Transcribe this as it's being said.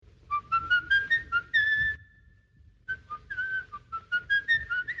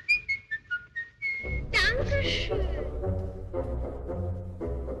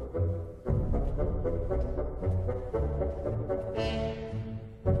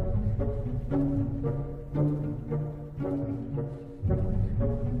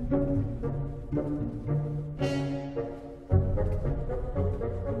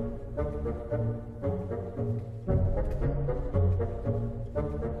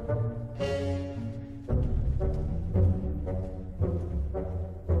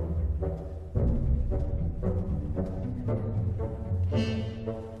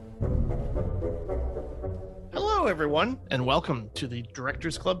Hello, everyone, and welcome to the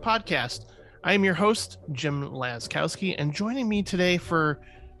Directors Club podcast. I am your host, Jim Laskowski, and joining me today for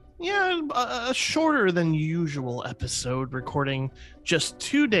a shorter than usual episode, recording just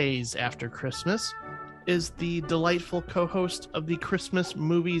 2 days after Christmas, is the delightful co-host of the Christmas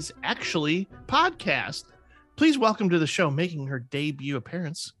Movies Actually podcast. Please welcome to the show, making her debut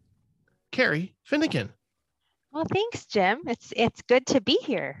appearance, Carrie Finnegan. Well, thanks, Jim. It's good to be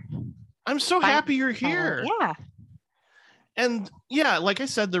here. I'm so happy you're here. Yeah. And yeah, like I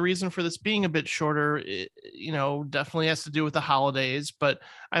said, the reason for this being a bit shorter, definitely has to do with the holidays, but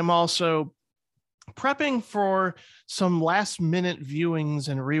I'm also prepping for some last minute viewings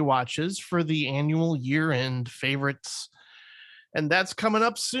and rewatches for the annual year-end favorites. And that's coming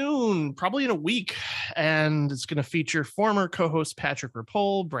up soon, probably in a week. And it's going to feature former co-host Patrick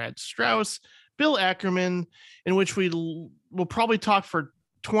Rapole, Brad Strauss, Bill Ackerman, in which we'll probably talk for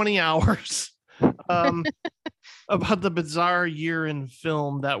 20 hours about the bizarre year in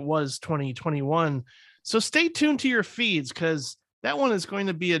film that was 2021. So stay tuned to your feeds, because that one is going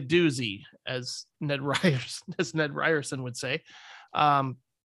to be a doozy, as Ned Ryerson would say. And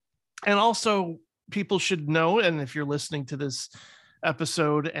also, people should know, and if you're listening to this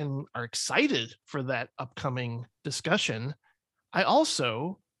episode and are excited for that upcoming discussion, I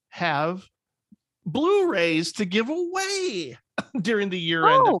also have Blu-rays to give away during the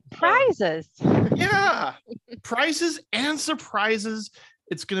year-end. Oh, prizes. Yeah, prizes and surprises.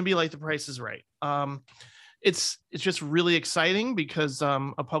 It's going to be like The Price is Right. It's just really exciting because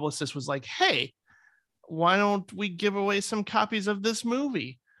a publicist was like, hey, why don't we give away some copies of this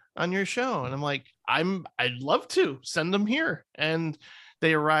movie on your show? And I'm like, I'd love to send them here. And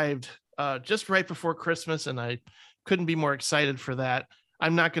they arrived just right before Christmas, and I couldn't be more excited for that.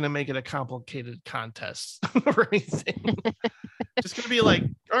 I'm not going to make it a complicated contest or anything. Just going to be like,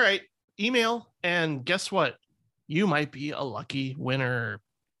 all right, email, and guess what? You might be a lucky winner.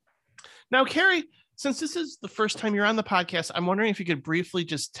 Now, Carrie, since this is the first time you're on the podcast, I'm wondering if you could briefly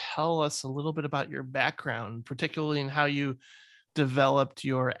just tell us a little bit about your background, particularly in how you developed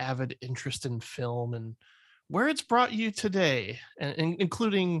your avid interest in film and where it's brought you today, and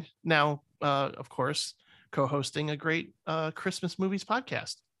including now, of course, co-hosting a great Christmas movies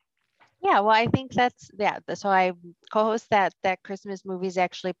podcast. Yeah, well, I think so I co-host that Christmas Movies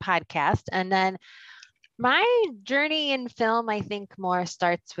Actually podcast. And then my journey in film, I think, more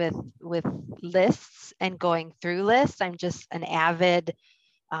starts with lists and going through lists. I'm just an avid,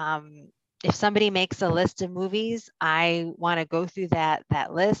 if somebody makes a list of movies, I want to go through that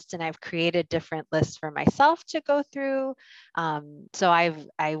list, and I've created different lists for myself to go through. So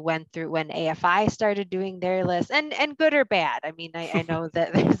I went through when AFI started doing their list, and good or bad. I mean, I know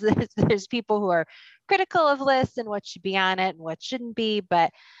that there's people who are critical of lists and what should be on it and what shouldn't be, but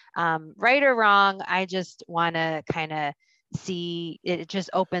right or wrong, I just want to kind of see, it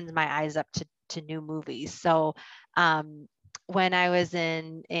just opens my eyes up to new movies. So when I was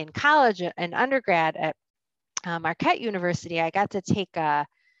in college and undergrad at Marquette University, I got to take a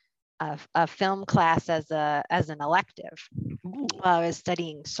film class as an elective while I was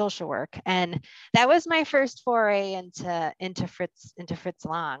studying social work, and that was my first foray into Fritz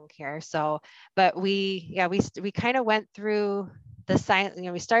Lang here. So, but we kind of went through the silent.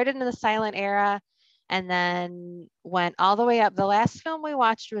 We started in the silent era, and then went all the way up. The last film we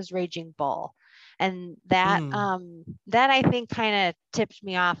watched was Raging Bull. And that I think kind of tipped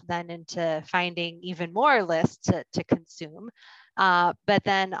me off then into finding even more lists to consume. But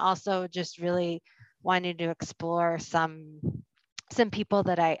then also just really wanted to explore some people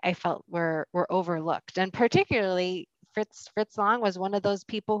that I felt were overlooked. And particularly Fritz Lang was one of those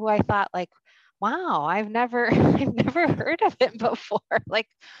people who I thought, like, wow, I've never heard of it before. Like,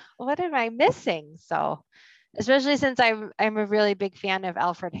 what am I missing? So, especially since I'm a really big fan of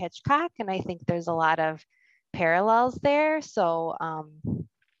Alfred Hitchcock, and I think there's a lot of parallels there. So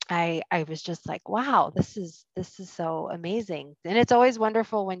I was just like, wow, this is so amazing. And it's always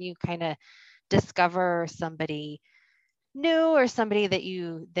wonderful when you kind of discover somebody new or somebody that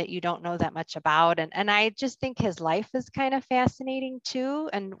you don't know that much about. And I just think his life is kind of fascinating too.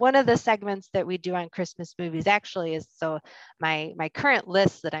 And one of the segments that we do on Christmas movies actually is, so my current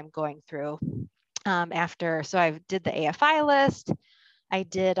list that I'm going through after, so I did the AFI list, I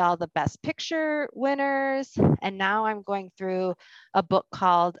did all the best picture winners, and now I'm going through a book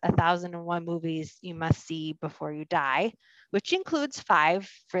called 1001 Movies You Must See Before You Die, which includes 5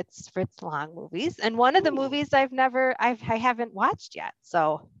 Fritz Lang movies. And one of the movies I haven't watched yet.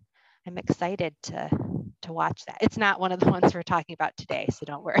 So I'm excited to watch that. It's not one of the ones we're talking about today, so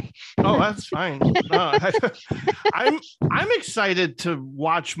don't worry. Oh, that's fine. No, I'm excited to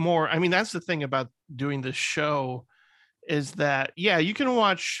watch more. I mean, that's the thing about doing this show, is that, yeah, you can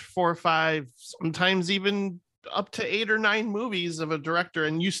watch 4 or 5, sometimes even up to 8 or 9 movies of a director,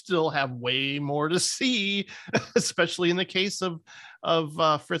 and you still have way more to see, especially in the case of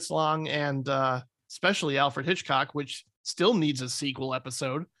Fritz Lang and especially Alfred Hitchcock, which still needs a sequel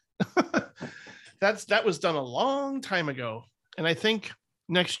episode. That was done a long time ago, and I think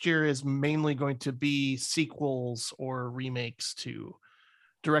next year is mainly going to be sequels or remakes to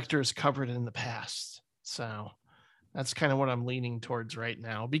directors covered in the past. So that's kind of what I'm leaning towards right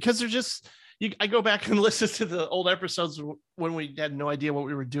now, because they're just, I go back and listen to the old episodes when we had no idea what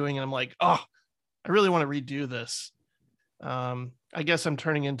we were doing, and I'm like, oh, I really want to redo this. I guess I'm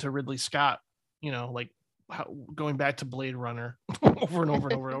turning into Ridley Scott, like going back to Blade Runner over and over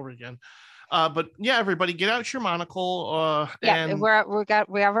and over and over again. But yeah, everybody get out your monocle. And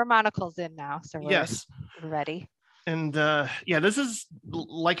we have our monocles in now, so we're ready. And yeah, this is,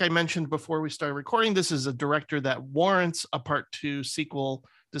 like I mentioned before we started recording, this is a director that warrants a part 2 sequel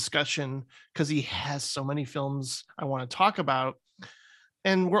discussion, because he has so many films I want to talk about.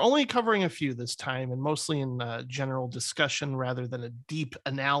 And we're only covering a few this time, and mostly in general discussion rather than a deep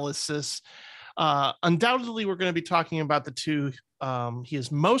analysis. Undoubtedly, we're going to be talking about the 2 he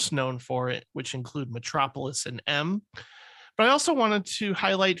is most known for, it, which include Metropolis and M. But I also wanted to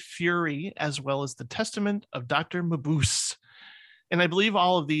highlight Fury, as well as The Testament of Dr. Mabuse. And I believe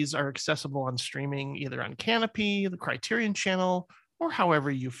all of these are accessible on streaming, either on Canopy, the Criterion Channel, or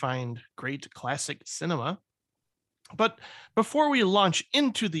however you find great classic cinema. But before we launch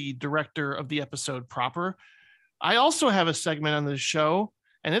into the director of the episode proper, I also have a segment on this show,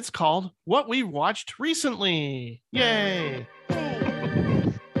 and it's called What We Watched Recently. Yay!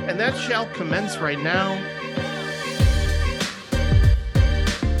 And that shall commence right now.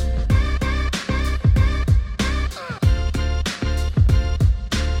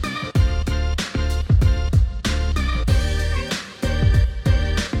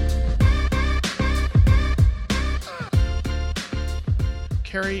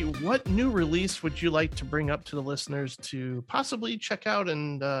 Carrie, what new release would you like to bring up to the listeners to possibly check out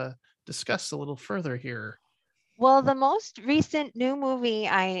and discuss a little further here? Well, the most recent new movie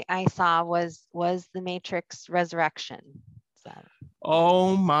I saw was The Matrix Resurrection. So.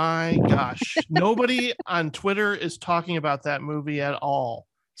 Oh my gosh. Nobody on Twitter is talking about that movie at all.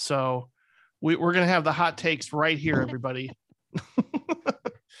 So we're going to have the hot takes right here, everybody.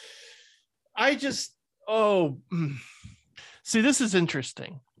 See, this is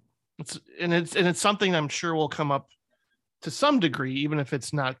interesting. It's something I'm sure will come up to some degree, even if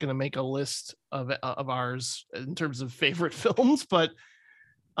it's not going to make a list of ours in terms of favorite films. But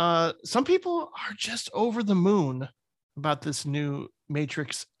some people are just over the moon about this new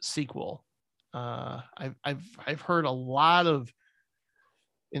Matrix sequel. I've heard a lot of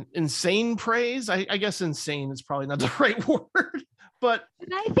insane praise. I guess insane is probably not the right word, but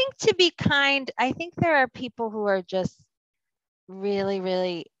I think, to be kind, I think there are people who are just really,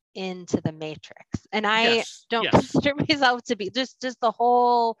 really into the Matrix, and I don't consider myself to be just the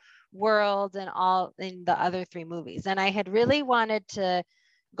whole world and all in the other 3 movies. And I had really wanted to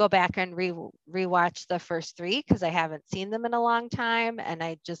go back and rewatch the first 3 because I haven't seen them in a long time, and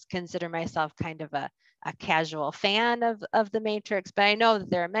I just consider myself kind of a casual fan of the Matrix. But I know that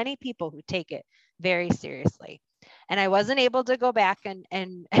there are many people who take it very seriously, and I wasn't able to go back and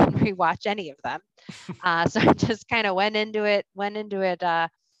rewatch any of them. So I just kind of went into it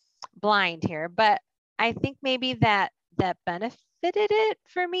blind here. But I think maybe that benefited it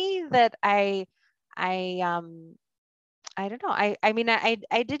for me, that I don't know. I mean,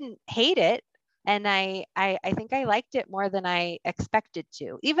 I didn't hate it, and I think I liked it more than I expected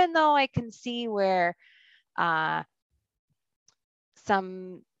to, even though I can see where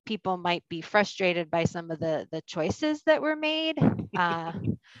some people might be frustrated by some of the choices that were made. I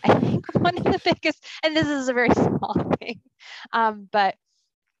think one of the biggest, and this is a very small thing, but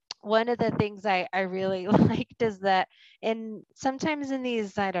one of the things I really liked is that sometimes in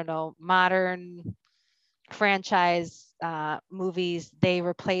these, I don't know, modern franchise movies, they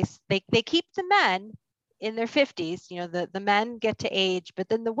keep the men in their 50s. The men get to age, but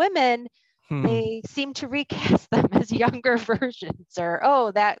then the women, they seem to recast them as younger versions, or,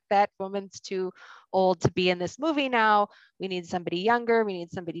 oh, that woman's too old to be in this movie now. We need somebody younger. We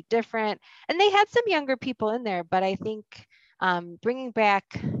need somebody different. And they had some younger people in there, but I think bringing back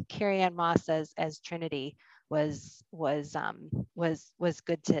Carrie-Anne Moss as Trinity was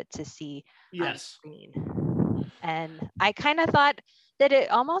good to see on screen. And I kind of thought that it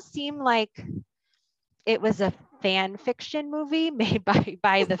almost seemed like it was a fan fiction movie made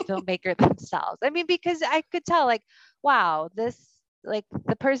by the filmmaker themselves. I mean, because I could tell, like, wow, this, like,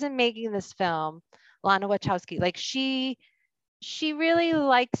 the person making this film, Lana Wachowski, like, she really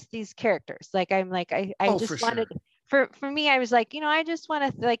likes these characters. Like, I'm like, I just wanted, for me, I was like, I just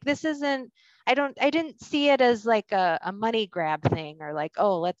want to, like, this isn't, I didn't see it as like a money grab thing, or like,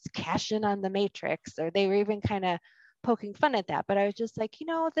 oh, let's cash in on the Matrix, or they were even kind of poking fun at that. But I was just like,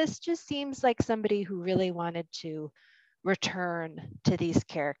 this just seems like somebody who really wanted to return to these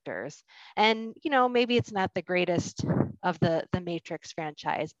characters. And, maybe it's not the greatest of the Matrix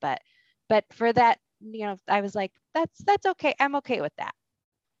franchise, but for that, I was like, that's okay. I'm okay with that.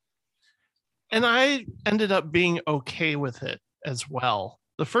 And I ended up being okay with it as well.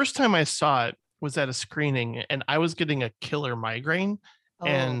 The first time I saw it was at a screening, and I was getting a killer migraine. Oh.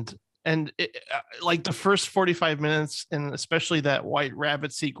 And it, like the first 45 minutes, and especially that White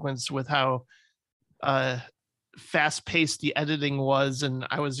Rabbit sequence with how fast-paced the editing was, and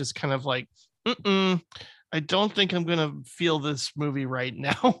I was just kind of like, I don't think I'm gonna feel this movie right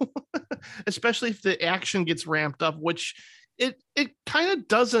now. Especially if the action gets ramped up, which it kind of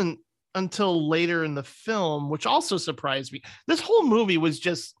doesn't until later in the film, which also surprised me. This whole movie was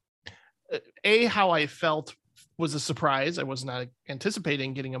just how I felt was a surprise. I was not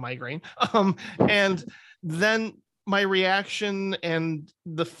anticipating getting a migraine. And then my reaction and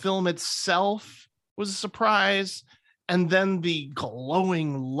the film itself was a surprise. And then the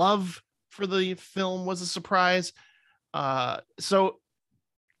glowing love for the film was a surprise. So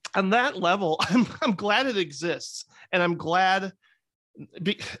on that level, I'm glad it exists. And I'm glad,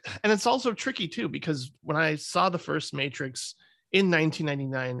 and it's also tricky too, because when I saw the first Matrix in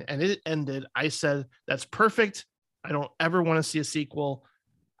 1999 and it ended, I said, that's perfect. I don't ever want to see a sequel.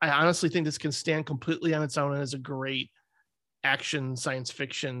 I honestly think this can stand completely on its own and is a great action, science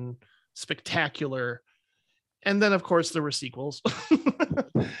fiction, spectacular. And then, of course, there were sequels.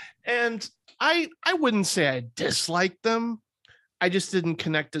 And I wouldn't say I disliked them. I just didn't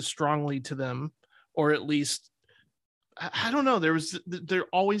connect as strongly to them, or at least, I don't know. There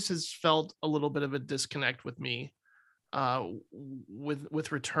always has felt a little bit of a disconnect with me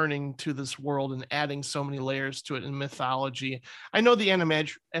with returning to this world and adding so many layers to it in mythology. I know the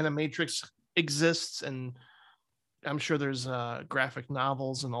Animatrix exists, and I'm sure there's graphic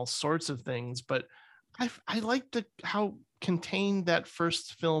novels and all sorts of things, but I liked how contained that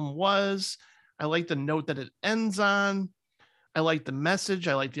first film was. I like the note that it ends on. I like the message.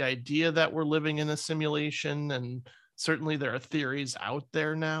 I like the idea that we're living in a simulation, and certainly there are theories out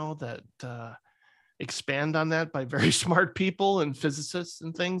there now that expand on that by very smart people and physicists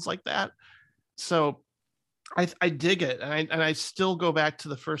and things like that. So I dig it, and I still go back to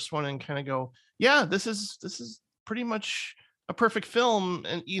the first one and kind of go, yeah, this is pretty much a perfect film,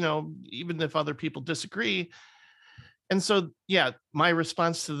 and even if other people disagree. And so, yeah, my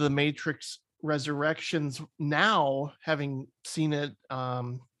response to the Matrix Resurrections, now having seen it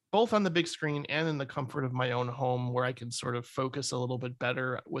both on the big screen and in the comfort of my own home, where I can sort of focus a little bit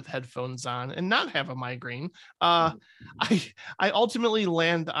better with headphones on and not have a migraine, I ultimately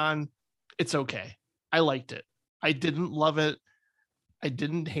land on, it's okay. I liked it. I didn't love it. I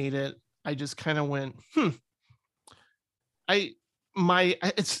didn't hate it. I just kind of went,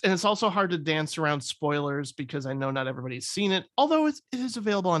 it's also hard to dance around spoilers because I know not everybody's seen it, although it is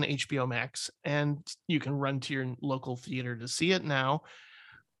available on HBO Max and you can run to your local theater to see it now.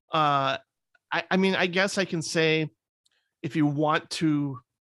 I mean, I guess I can say, if you want to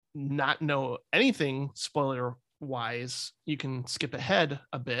not know anything spoiler wise, you can skip ahead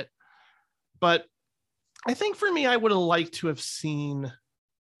a bit. But I think for me, I would have liked to have seen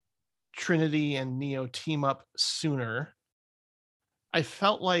Trinity and Neo team up sooner. I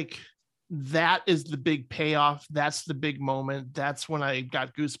felt like that is the big payoff. That's the big moment. That's when I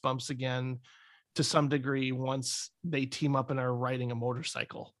got goosebumps again to some degree once they team up and are riding a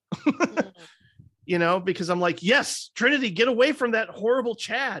motorcycle. Because I'm like, yes, Trinity, get away from that horrible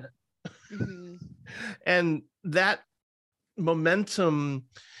Chad. Mm-hmm. And that momentum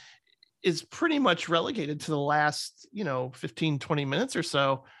is pretty much relegated to the last, 15, 20 minutes or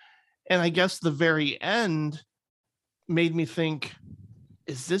so. And I guess the very end made me think,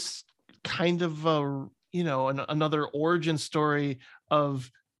 is this kind of a, another origin story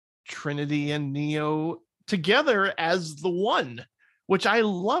of Trinity and Neo together as the one, which I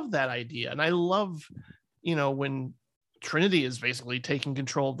love that idea. And I love, when Trinity is basically taking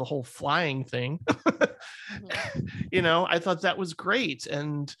control of the whole flying thing. I thought that was great.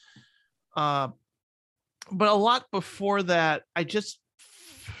 And but a lot before that,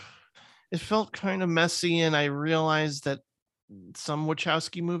 it felt kind of messy, and I realized that some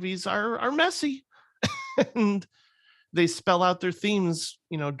Wachowski movies are messy. And they spell out their themes,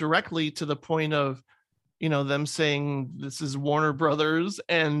 directly to the point of, them saying this is Warner Brothers,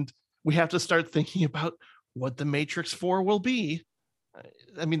 and we have to start thinking about what the Matrix 4 will be.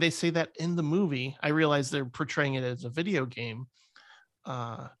 I mean, they say that in the movie. I realize they're portraying it as a video game.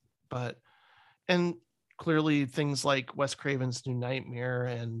 And clearly things like Wes Craven's New Nightmare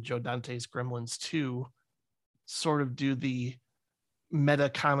and Joe Dante's Gremlins 2 sort of do the meta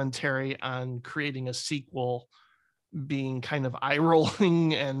commentary on creating a sequel being kind of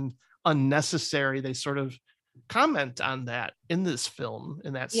eye-rolling and unnecessary. They sort of comment on that in this film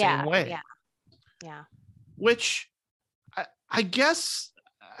in that same way. Yeah. Which I guess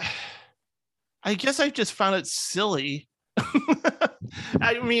I just found it silly.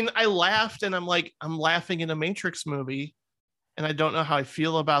 I mean, I laughed, and I'm like, I'm laughing in a Matrix movie, and I don't know how I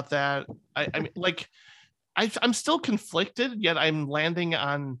feel about that. I mean, like, I'm still conflicted, yet I'm landing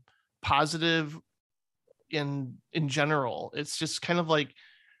on positive in general. It's just kind of like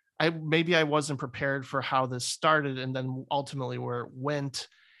maybe I wasn't prepared for how this started and then ultimately where it went.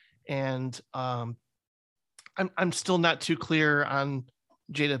 And I'm still not too clear on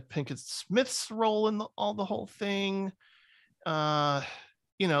Jada Pinkett Smith's role in the whole thing.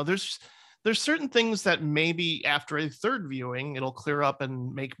 There's certain things that maybe after a third viewing it'll clear up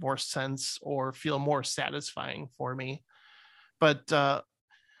and make more sense or feel more satisfying for me. But I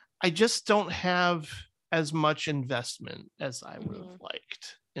just don't have as much investment as I would have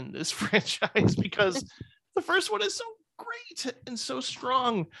liked in this franchise, because the first one is so great and so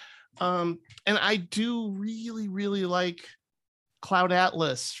strong. And I do really, really like Cloud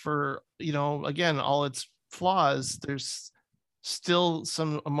Atlas for, again, all its flaws. There's still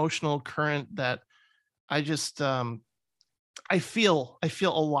some emotional current that I just I feel a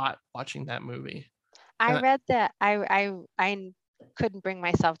lot watching that movie. I read that I couldn't bring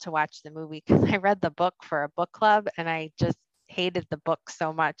myself to watch the movie because I read the book for a book club, and I just hated the book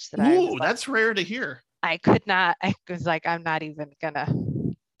so much that that's rare to hear. I could not. I was like, I'm not even gonna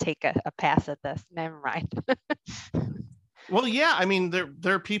take a pass at this. Never mind. Well, yeah, I mean,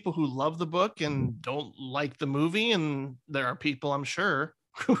 there are people who love the book and don't like the movie, and there are people, I'm sure,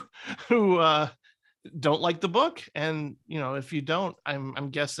 who don't like the book. And if you don't, I'm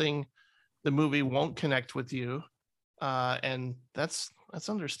guessing the movie won't connect with you, and that's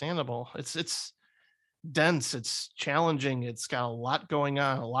understandable. It's dense, it's challenging, it's got a lot going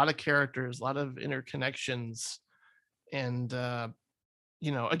on, a lot of characters, a lot of interconnections, and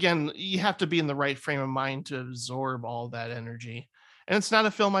again, you have to be in the right frame of mind to absorb all that energy. And it's not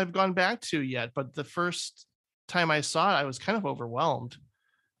a film I've gone back to yet, but the first time I saw it, I was kind of overwhelmed.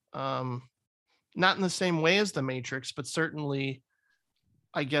 Not in the same way as The Matrix, but certainly,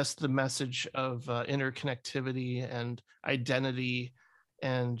 I guess, the message of interconnectivity and identity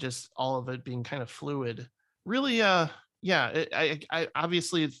and just all of it being kind of fluid. Really, I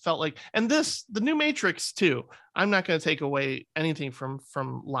obviously it felt like, and the new Matrix too. I'm not going to take away anything from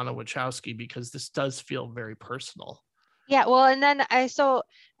Lana Wachowski, because this does feel very personal. Yeah, well, and then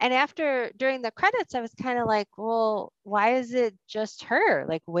after during the credits, I was kind of like, well, why is it just her?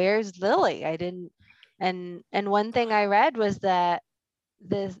 Like, where's Lily? I didn't. And one thing I read was that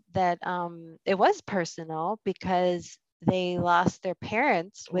it was personal because they lost their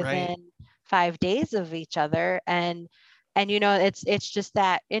parents within 5 days of each other, and it's just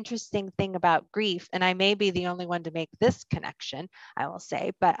that interesting thing about grief. And I may be the only one to make this connection, I will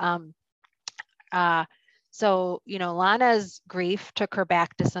say, but so Lana's grief took her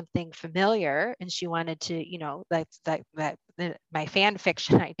back to something familiar, and she wanted to, that my fan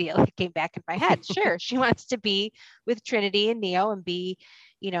fiction idea that came back in my head. Sure, she wants to be with Trinity and Neo and be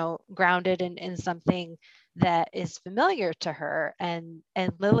grounded in something that is familiar to her. And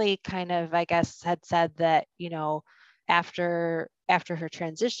Lily kind of, I guess, had said that after her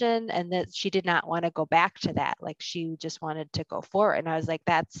transition, and that she did not want to go back to that. Like, she just wanted to go forward. And I was like,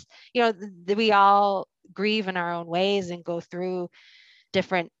 that's, we all grieve in our own ways and go through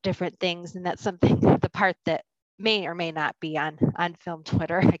different things. And that's something, the part that may or may not be on film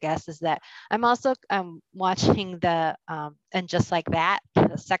Twitter, I guess, is that I'm also watching the and just like that,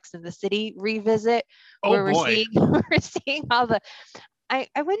 the Sex and the City revisit, Oh where we're boy. seeing we're seeing all the I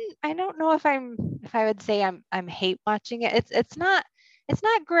don't know if I would say I'm hate watching it. It's not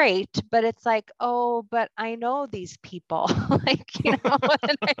great, but it's like, oh, but I know these people. Like, and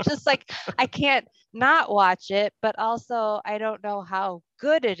I just like I can't not watch it, but also I don't know how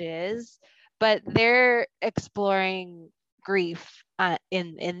good it is, but they're exploring grief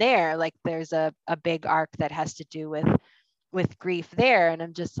in there. Like there's a big arc that has to do with grief there. And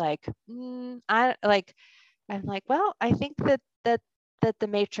I'm just like, I'm like, well, I think that the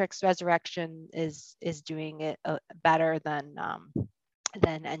Matrix Resurrection is doing it better than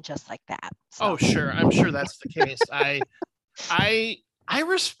and just like that. Oh, So sure. I'm sure that's the case. I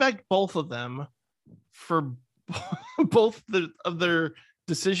respect both of them for both of their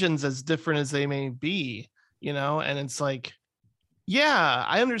decisions, as different as they may be, and it's like, yeah,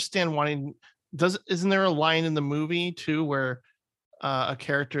 I understand wanting. Isn't there a line in the movie too where a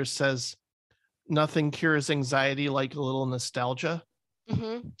character says nothing cures anxiety like a little nostalgia?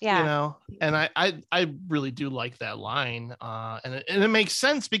 yeah. And I really do like that line, and it makes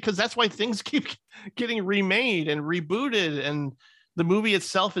sense because that's why things keep getting remade and rebooted, and the movie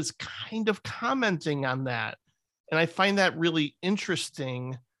itself is kind of commenting on that, and I find that really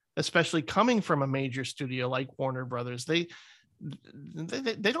interesting, especially coming from a major studio like Warner Brothers. They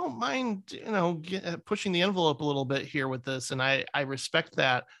don't mind pushing the envelope a little bit here with this, and I respect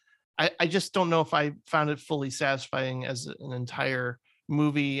that. I just don't know if I found it fully satisfying as an entire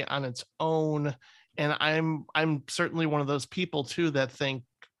movie on its own, and I'm certainly one of those people too that think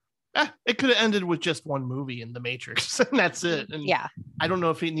it could have ended with just one movie in the Matrix and that's it. And Yeah. I don't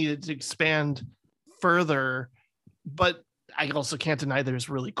know if it needed to expand further, but I also can't deny there's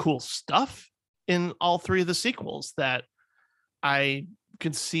really cool stuff in all three of the sequels that I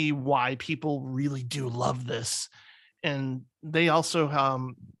could see why people really do love this. And they also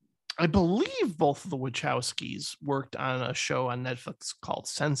I believe both of the Wachowskis worked on a show on Netflix called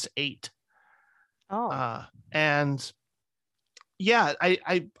Sense8. Oh. And yeah,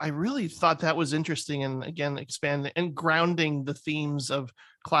 I really thought that was interesting, and again, expanding and grounding the themes of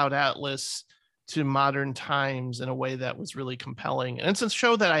Cloud Atlas to modern times in a way that was really compelling. And it's a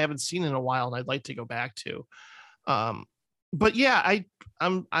show that I haven't seen in a while, and I'd like to go back to. But yeah,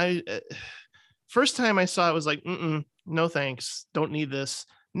 I first time I saw it was like, no thanks, don't need this.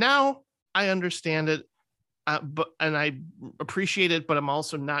 Now I understand it, and I appreciate it, but I'm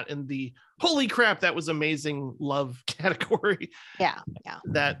also not in the holy crap that was amazing love category. Yeah.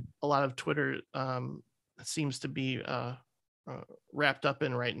 That a lot of Twitter seems to be wrapped up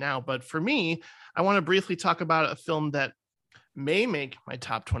in right now. But for me, I want to briefly talk about a film that may make my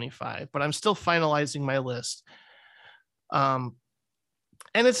top 25, but I'm still finalizing my list. And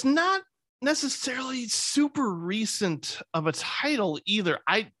it's not necessarily super recent of a title either.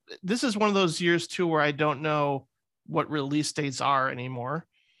 This is one of those years too where I don't know what release dates are anymore.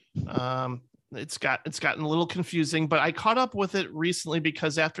 It's gotten a little confusing, but I caught up with it recently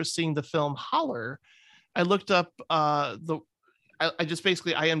because after seeing the film Holler, I looked up I just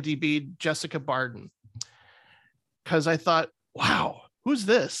basically IMDb'd Jessica Barden because I thought, wow, who's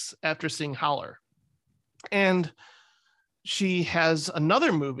this after seeing Holler? And she has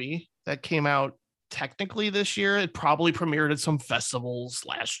another movie that came out technically this year. It probably premiered at some festivals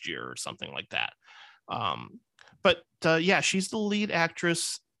last year or something like that. But yeah, she's the lead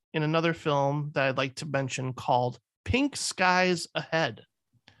actress in another film that I'd like to mention called Pink Skies Ahead.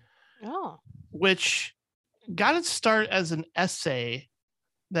 Oh. Which got its start as an essay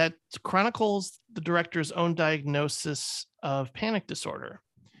that chronicles the director's own diagnosis of panic disorder.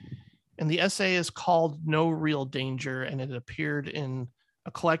 And the essay is called No Real Danger, and it appeared in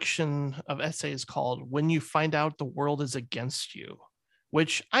a collection of essays called When You Find Out the World Is Against You,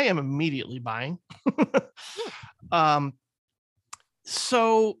 which I am immediately buying.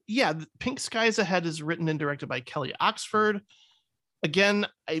 So yeah, Pink Skies Ahead is written and directed by Kelly Oxford. Again,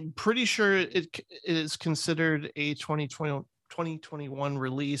 I'm pretty sure it is considered a 2021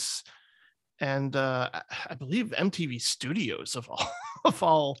 release. And I believe MTV Studios of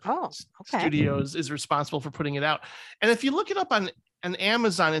all studios is responsible for putting it out. And if you look it up on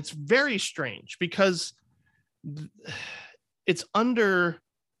Amazon, it's very strange because it's under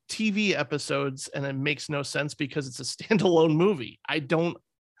TV episodes, and it makes no sense because it's a standalone movie. I don't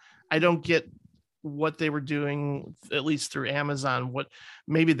get what they were doing, at least through Amazon. What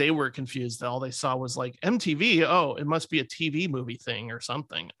maybe they were confused. All they saw was like MTV. Oh, it must be a TV movie thing or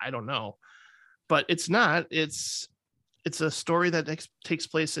something. I don't know. But it's not. It's a story that takes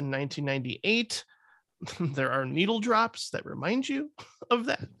place in 1998 there are needle drops that remind you of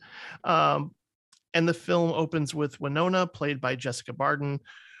that. Um, and the film opens with Winona, played by Jessica Barden,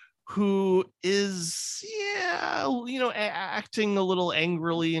 who is, acting a little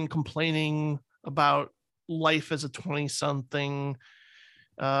angrily and complaining about life as a 20 something,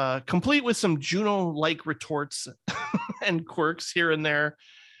 complete with some Juno like retorts and quirks here and there.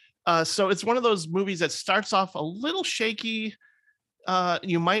 So it's one of those movies that starts off a little shaky.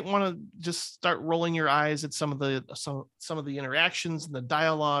 You might want to just start rolling your eyes at some of the interactions and the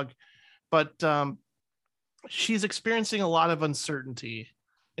dialogue, but she's experiencing a lot of uncertainty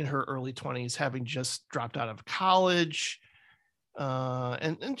in her early 20s, having just dropped out of college,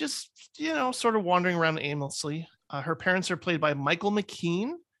 and just sort of wandering around aimlessly. Her parents are played by Michael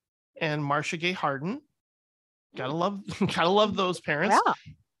McKean and Marcia Gay Harden. Gotta love those parents.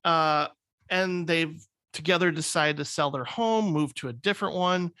 Yeah. And they've together decided to sell their home, move to a different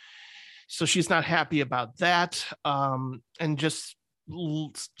one. So she's not happy about that. And just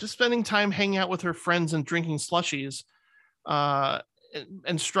spending time hanging out with her friends and drinking slushies,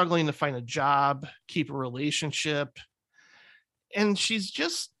 and struggling to find a job, keep a relationship. And she's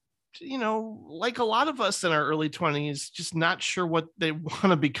just, like a lot of us in our early 20s, just not sure what they want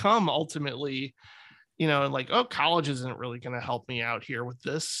to become ultimately, and like, oh, college isn't really going to help me out here with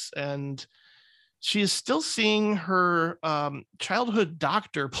this. And she is still seeing her childhood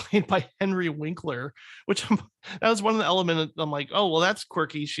doctor, played by Henry Winkler, which that was one of the elements. I'm like, oh, well, that's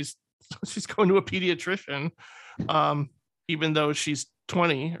quirky. She's going to a pediatrician, even though she's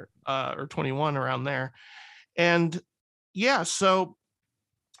 20 or 21, around there. And yeah, so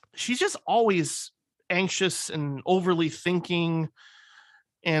she's just always anxious and overly thinking.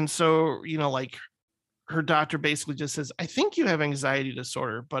 And so, like, her doctor basically just says, I think you have anxiety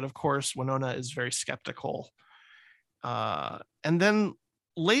disorder. But of course, Winona is very skeptical. And then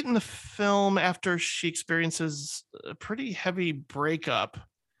late in the film, after she experiences a pretty heavy breakup,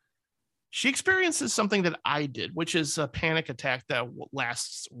 she experiences something that I did, which is a panic attack that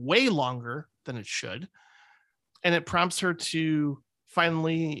lasts way longer than it should. And it prompts her to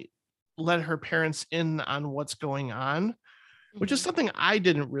finally let her parents in on what's going on, which is something I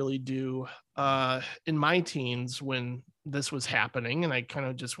didn't really do in my teens when this was happening. And I kind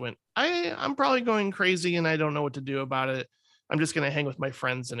of just went, I'm probably going crazy and I don't know what to do about it. I'm just going to hang with my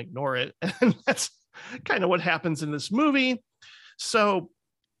friends and ignore it. And that's kind of what happens in this movie. So,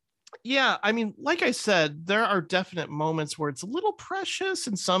 yeah, I mean, like I said, there are definite moments where it's a little precious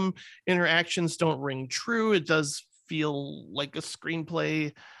and some interactions don't ring true. It does feel like a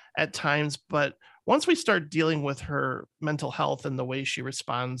screenplay at times, but once we start dealing with her mental health and the way she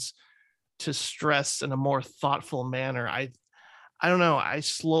responds to stress in a more thoughtful manner, I don't know, I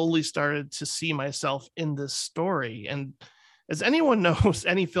slowly started to see myself in this story. And as anyone knows,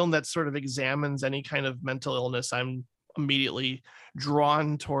 any film that sort of examines any kind of mental illness, I'm immediately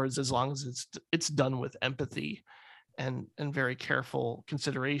drawn towards, as long as it's done with empathy and very careful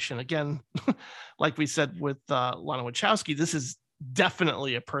consideration. Again, like we said with Lana Wachowski, this is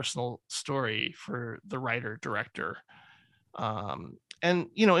definitely a personal story for the writer director. And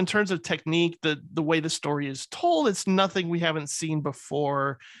in terms of technique, the way the story is told, it's nothing we haven't seen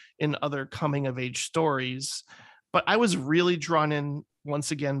before in other coming of age stories. But I was really drawn in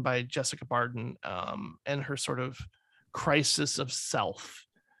once again by Jessica Barden, and her sort of crisis of self.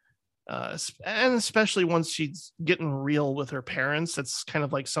 And especially once she's getting real with her parents, that's kind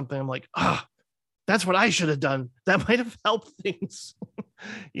of like something I'm like, that's what I should have done. That might have helped things,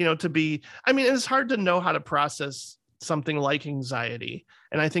 to be, I mean, it's hard to know how to process something like anxiety.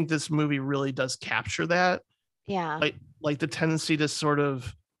 And I think this movie really does capture that. Yeah. Like the tendency to sort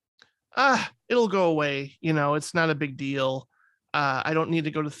of, it'll go away. It's not a big deal. I don't need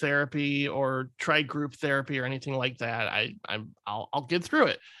to go to therapy or try group therapy or anything like that. I'll get through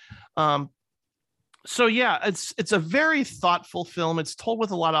it. So yeah, it's a very thoughtful film. It's told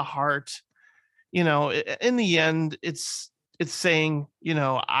with a lot of heart. In the end, it's saying,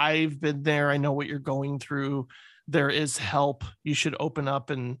 I've been there. I know what you're going through. There is help. You should open up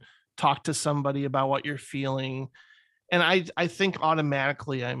and talk to somebody about what you're feeling. And I think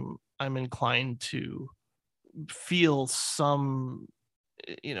automatically I'm inclined to feel some,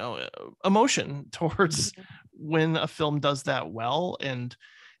 emotion towards when a film does that well. And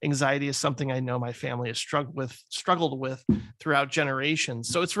anxiety is something I know my family has struggled with throughout generations.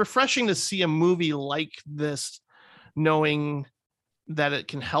 So it's refreshing to see a movie like this, knowing that it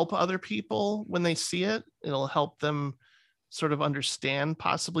can help other people when they see it. It'll help them sort of understand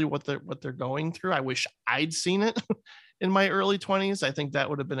possibly what they're going through. I wish I'd seen it in my early 20s. I think that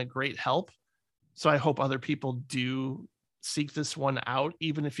would have been a great help. So I hope other people do seek this one out,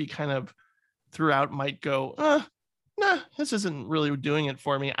 even if you kind of throughout might go, nah, this isn't really doing it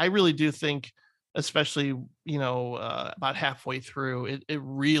for me. I really do think, especially, about halfway through, it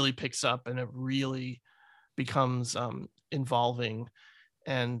really picks up and it really becomes involving.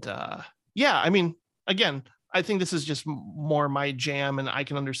 And yeah, I mean, again, I think this is just more my jam, and I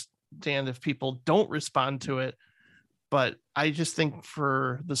can understand if people don't respond to it. But I just think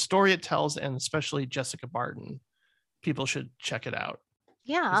for the story it tells, and especially Jessica Barton, people should check it out.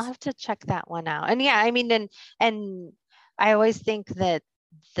 Yeah, I'll have to check that one out. And yeah, I mean, and I always think that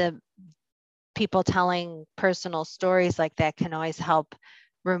the people telling personal stories like that can always help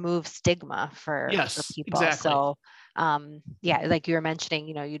remove stigma for people. Exactly. So yeah, like you were mentioning,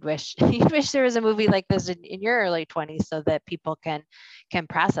 you'd wish there was a movie like this in your early 20s so that people can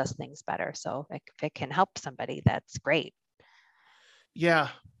process things better. So if it can help somebody, that's great. Yeah,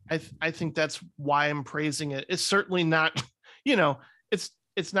 I think that's why I'm praising it. It's certainly not,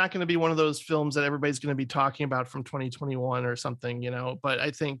 it's not going to be one of those films that everybody's going to be talking about from 2021 or something, but I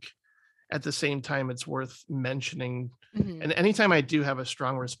think at the same time it's worth mentioning. Mm-hmm. And anytime I do have a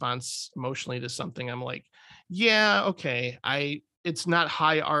strong response emotionally to something, I'm like, yeah, okay, it's not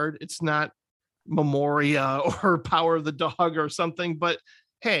high art, it's not Memoria or Power of the Dog or something, but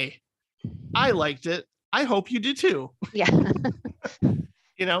hey, I liked it. I hope you do too. Yeah.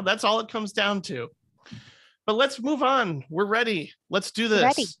 That's all it comes down to. But let's move on. We're ready. Let's do this.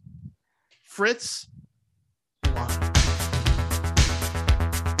 Ready. Fritz.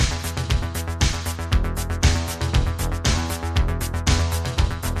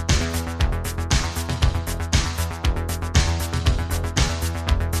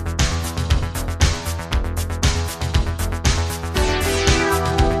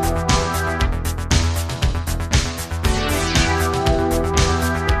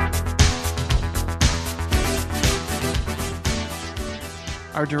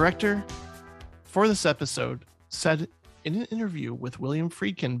 Our director for this episode said in an interview with William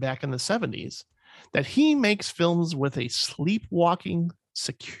Friedkin back in the 70s that he makes films with a sleepwalking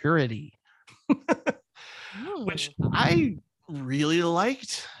security, which I really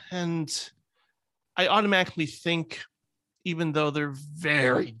liked. And I automatically think, even though they're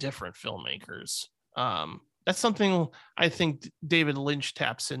very different filmmakers, that's something I think David Lynch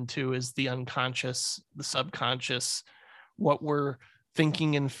taps into, is the unconscious, the subconscious, what we're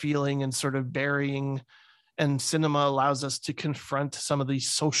thinking and feeling and sort of burying. And cinema allows us to confront some of these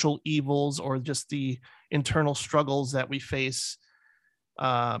social evils or just the internal struggles that we face.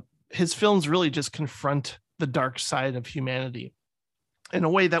 His films really just confront the dark side of humanity in a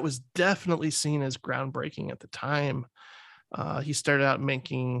way that was definitely seen as groundbreaking at the time. He started out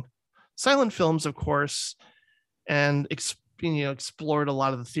making silent films, of course, and explored a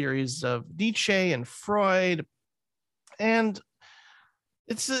lot of the theories of Nietzsche and Freud. And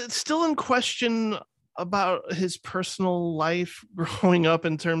it's still in question about his personal life growing up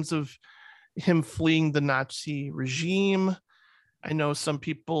in terms of him fleeing the Nazi regime. I know some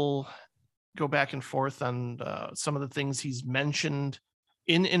people go back and forth on some of the things he's mentioned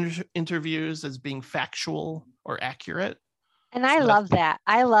in interviews as being factual or accurate. And I love that.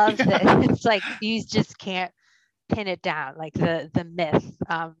 I love that it's like you just can't pin it down, like the myth.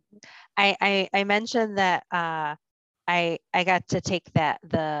 I mentioned that I got to take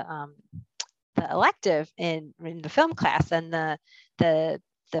the elective in the film class, and the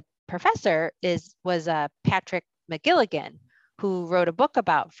professor was Patrick McGilligan, who wrote a book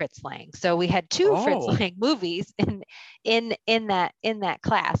about Fritz Lang. So we had two Fritz Lang movies in that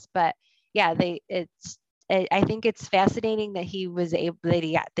class. But yeah, I think it's fascinating that he was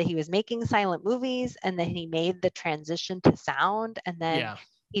making silent movies, and then he made the transition to sound, and then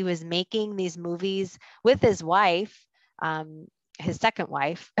he was making these movies with his wife. His second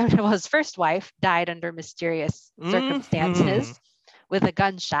wife, well, his first wife died under mysterious circumstances with a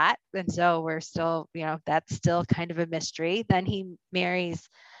gunshot. And so we're still, that's still kind of a mystery. Then he marries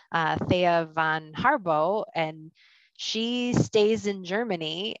Thea von Harbo, and she stays in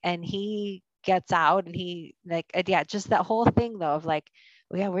Germany, and he gets out, and he just that whole thing though of like,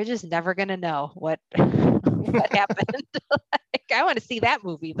 we're just never going to know what happened. I want to see that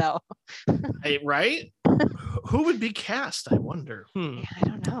movie though. Right? Who would be cast? I wonder. Yeah, I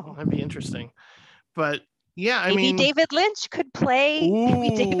don't know. That'd be interesting. But yeah, maybe David Lynch could play.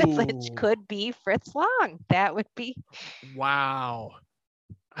 Maybe David Lynch could be Fritz Lang. That would be. Wow.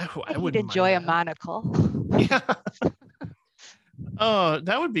 I would enjoy a monocle. Yeah. Oh,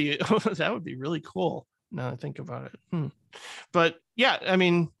 that would be really cool. Now I think about it. But yeah, I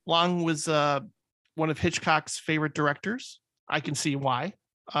mean, Lang was one of Hitchcock's favorite directors. I can see why.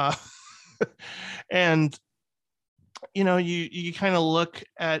 And you kind of look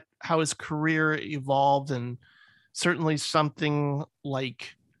at how his career evolved, and certainly something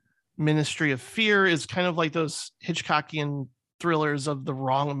like Ministry of Fear is kind of like those Hitchcockian thrillers of the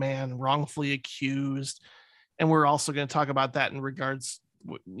wrong man wrongfully accused. And we're also going to talk about that in regards,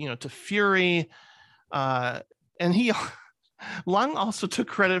 to Fury. And he Lung also took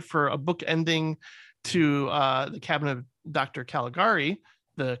credit for a book ending to The Cabinet of Dr. Caligari,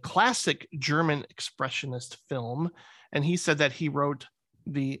 the classic German expressionist film. And he said that he wrote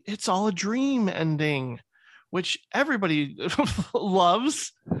the "It's all a dream" ending, which everybody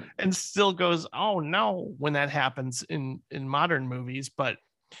loves and still goes, "Oh no," when that happens in modern movies. But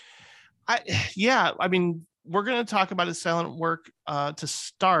I mean, we're going to talk about his silent work to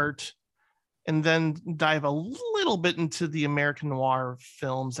start, and then dive a little bit into the American noir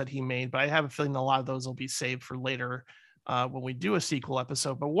films that he made. But I have a feeling a lot of those will be saved for later when we do a sequel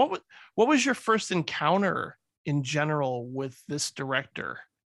episode. But what was your first encounter in general with this director?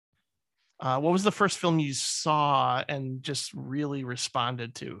 What was the first film you saw and just really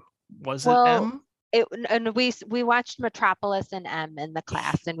responded to? Was it M? And we watched Metropolis and M in the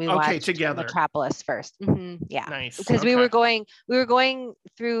class, and we watched together. Metropolis first. Mm-hmm, yeah, nice. Because we were going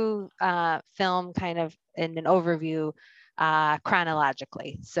through film kind of in an overview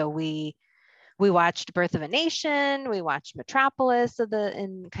chronologically. So we watched Birth of a Nation, we watched Metropolis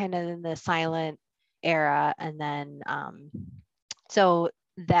in the silent era, and then so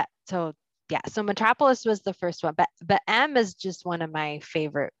Metropolis was the first one, but M is just one of my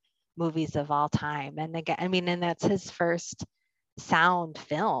favorite movies of all time. And again, I mean, and that's his first sound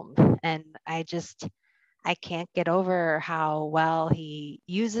film, and I can't get over how well he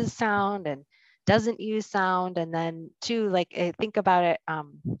uses sound and doesn't use sound. And then too, like, I think about it,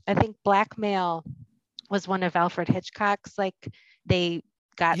 I think Blackmail was one of Alfred Hitchcock's, like, they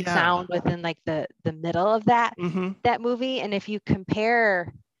got sound within like the middle of that movie. And if you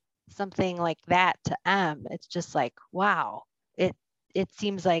compare something like that to M, it's just like, wow, it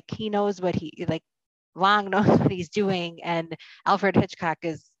seems like he knows what Long knows what he's doing, and Alfred Hitchcock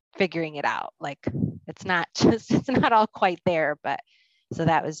is figuring it out. Like, it's not all quite there, but so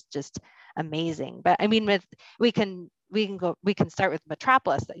that was just amazing. But I mean, we can start with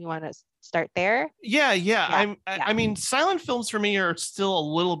Metropolis. That you want to start there? Yeah. I mean, silent films for me are still a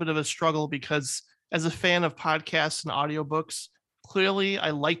little bit of a struggle, because as a fan of podcasts and audiobooks, clearly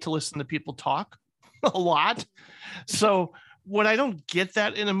I like to listen to people talk a lot. So when I don't get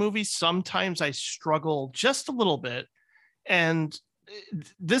that in a movie, sometimes I struggle just a little bit. And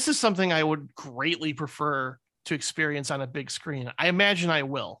this is something I would greatly prefer to experience on a big screen. I imagine I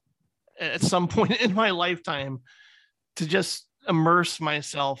will at some point in my lifetime, to just immerse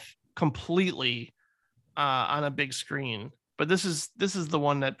myself completely on a big screen. But this is the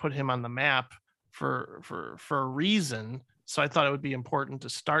one that put him on the map for a reason. So I thought it would be important to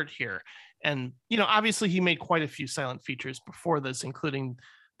start here. And, obviously he made quite a few silent features before this, including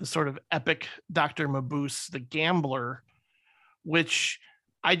the sort of epic Dr. Mabuse, The Gambler, which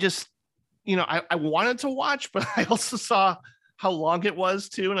I just, I wanted to watch, but I also saw how long it was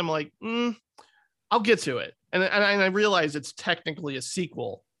too. And I'm like, I'll get to it. And I realize it's technically a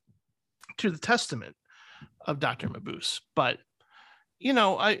sequel to The Testament of Dr. Mabuse. But,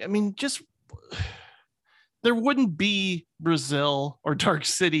 I mean, just... there wouldn't be Brazil or Dark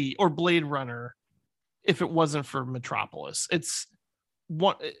City or Blade Runner if it wasn't for Metropolis. It's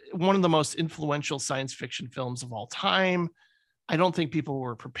one of the most influential science fiction films of all time. I don't think people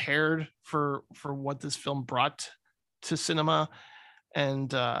were prepared for what this film brought to cinema.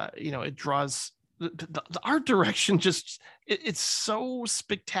 And, it draws the art direction, just it's so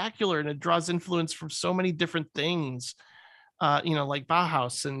spectacular, and it draws influence from so many different things. Like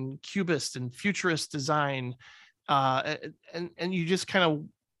Bauhaus and Cubist and Futurist design. And you just kind of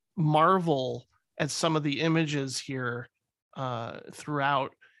marvel at some of the images here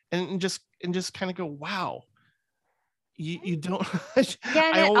throughout, and just kind of go, wow. You don't...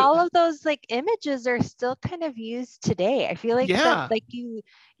 Yeah, and all of those like images are still kind of used today. I feel like like you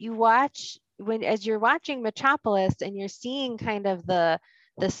watch as you're watching Metropolis, and you're seeing kind of the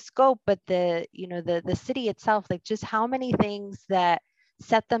scope, but the city itself, like just how many things that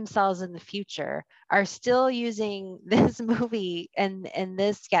set themselves in the future are still using this movie and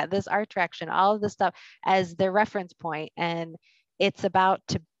this art direction, all of this stuff as their reference point. And it's about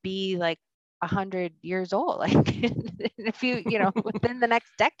to be like 100 years old. Like in a few, within the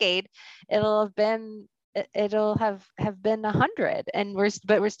next decade, it'll have been 100, and we're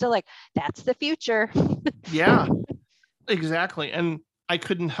still like, that's the future. Yeah, exactly. And I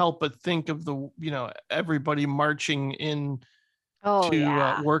couldn't help but think of the, everybody marching in Oh to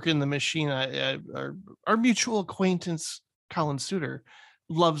yeah. work in the machine. Our mutual acquaintance, Colin Suter,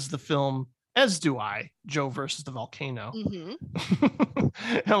 loves the film, as do I, Joe versus the Volcano. Hmm.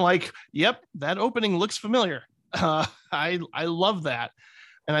 And I'm like, yep, that opening looks familiar. I love that.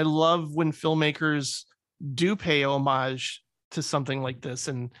 And I love when filmmakers do pay homage to something like this,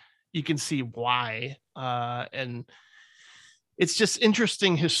 and you can see why. And it's just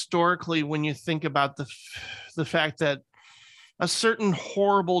interesting historically when you think about the fact that a certain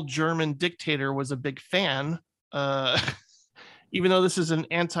horrible German dictator was a big fan. Uh, Even though this is an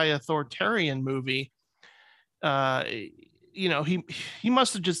anti-authoritarian movie, uh, he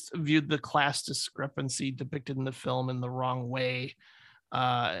must have just viewed the class discrepancy depicted in the film in the wrong way,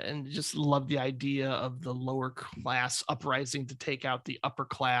 and just loved the idea of the lower class uprising to take out the upper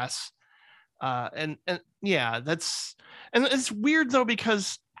class. And yeah, and it's weird though,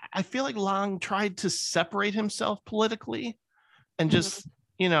 because I feel like Long tried to separate himself politically, and just,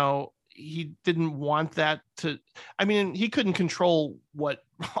 he didn't want that to, I mean, he couldn't control what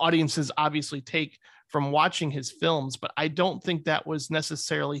audiences obviously take from watching his films, but I don't think that was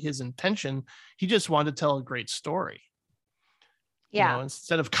necessarily his intention. He just wanted to tell a great story. Yeah.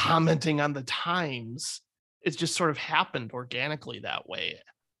 Instead of commenting on the times, it just sort of happened organically that way.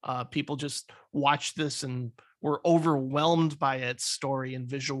 People just watched this and were overwhelmed by its story and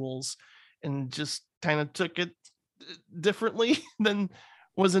visuals, and just kind of took it differently than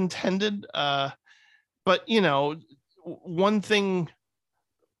was intended. But one thing,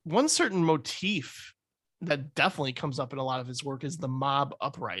 one certain motif that definitely comes up in a lot of his work is the mob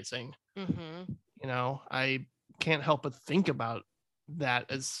uprising. Hmm. I can't help but think about that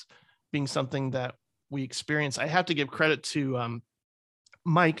as being something that we experience. I have to give credit to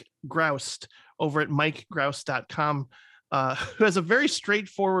Mike Groust over at mikegroust.com, who has a very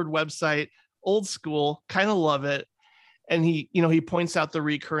straightforward website, old school, kind of love it. And he points out the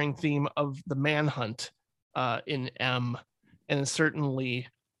recurring theme of the manhunt in M, and certainly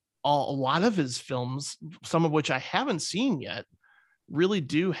a lot of his films, some of which I haven't seen yet, really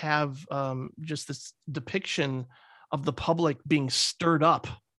do have just this depiction of the public being stirred up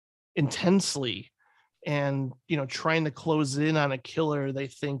intensely, and trying to close in on a killer they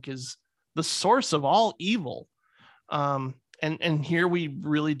think is the source of all evil. And here we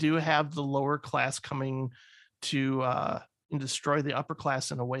really do have the lower class coming to and destroy the upper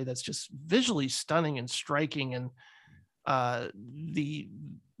class in a way that's just visually stunning and striking. And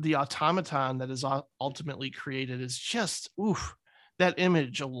the automaton that is ultimately created is just, oof, that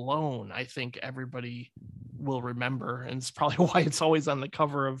image alone, I think everybody will remember, and it's probably why it's always on the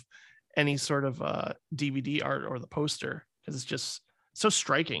cover of any sort of DVD art or the poster, because it's just so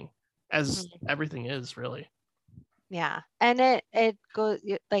striking, as everything is, really. Yeah. And it goes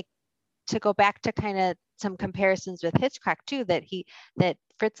like, to go back to kind of some comparisons with Hitchcock too, that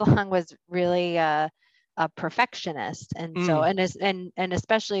Fritz Lang was really a perfectionist, and so and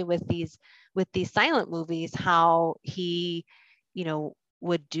especially with these silent movies, how he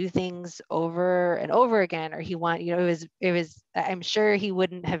would do things over and over again, or it was I'm sure he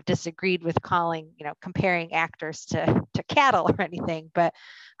wouldn't have disagreed with comparing actors to cattle or anything, but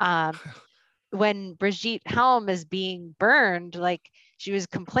when Brigitte Helm is being burned, like, she was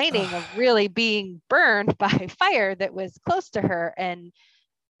complaining of really being burned by fire that was close to her. And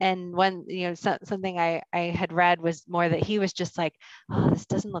when, something I had read was more that he was just like, oh, this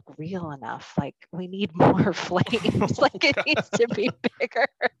doesn't look real enough. Like, we need more flames. Like, it needs to be bigger.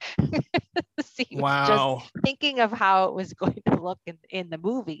 So he was just thinking of how it was going to look in the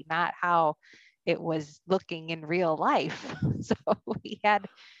movie, not how it was looking in real life. So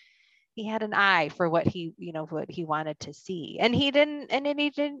he had an eye for what he wanted to see, and he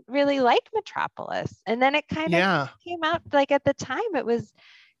didn't really like Metropolis. And then it kind of came out, like, at the time it was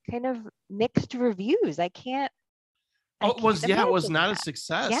kind of mixed reviews. It was not a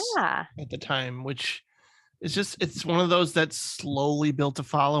success at the time, which is just, it's one of those that slowly built a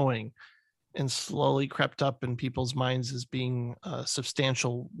following and slowly crept up in people's minds as being a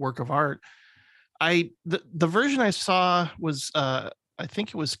substantial work of art. The version I saw was I think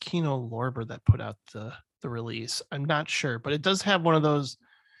it was Kino Lorber that put out the release. I'm not sure, but it does have one of those,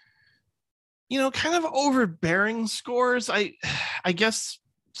 kind of overbearing scores. I guess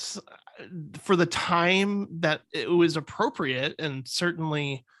for the time that it was appropriate, and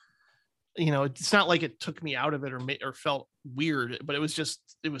certainly, it's not like it took me out of it or felt weird, but it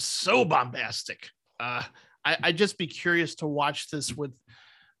was so bombastic. I'd just be curious to watch this with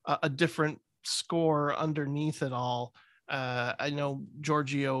a different score underneath it all. I know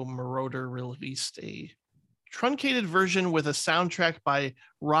Giorgio Moroder released a truncated version with a soundtrack by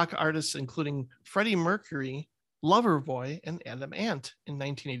rock artists including Freddie Mercury, Loverboy and Adam Ant in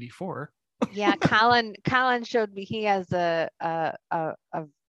 1984. Yeah, Colin showed me, he has a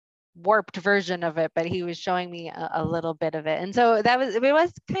warped version of it, but he was showing me a little bit of it. And so it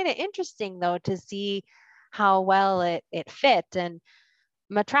was kind of interesting though to see how well it fit. And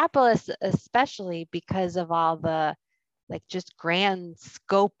Metropolis, especially because of all the like just grand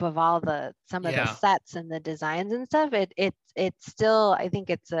scope of all some of the sets and the designs and stuff, it still, I think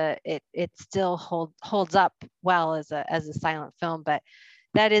it still holds up well as a silent film. But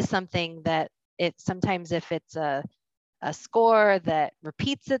that is something that sometimes if it's a score that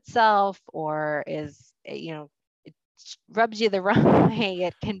repeats itself or is, it rubs you the wrong way,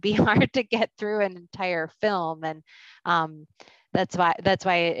 it can be hard to get through an entire film. And that's why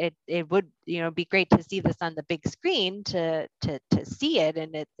it would, be great to see this on the big screen, to see it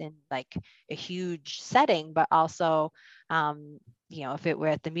in like a huge setting, but also, if it were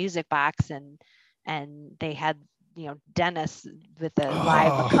at the Music Box and they had, Dennis with the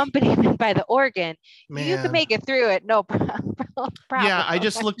live accompaniment by the organ, you could make it through it, no problem. Yeah, I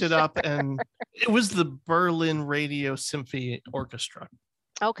just looked it up, and it was the Berlin Radio Symphony Orchestra.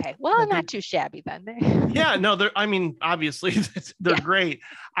 Okay, well, not too shabby then. Yeah, no, I mean, obviously they're great.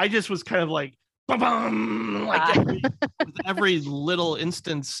 I just was kind of like, ba-bum, like every little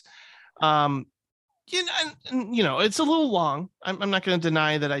instance. It's a little long. I'm not going to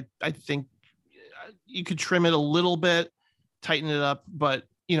deny that. I think you could trim it a little bit, tighten it up, but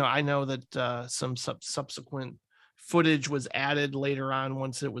I know that some subsequent footage was added later on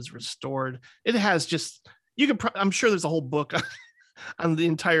once it was restored. It has just, I'm sure there's a whole book on the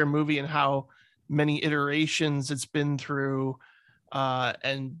entire movie and how many iterations it's been through,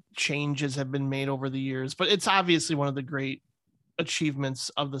 and changes have been made over the years. But it's obviously one of the great achievements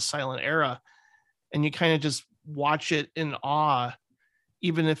of the silent era, and you kind of just watch it in awe,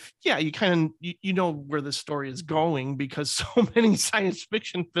 even if, you kind of, you know where the story is going, because so many science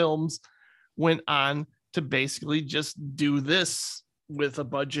fiction films went on to basically just do this with a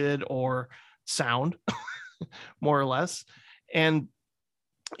budget or sound, more or less. And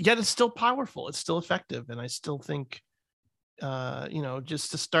yet it's still powerful. It's still effective. And I still think,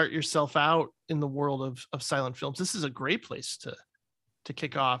 just to start yourself out in the world of silent films, this is a great place to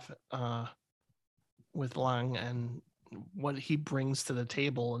kick off with Lang and what he brings to the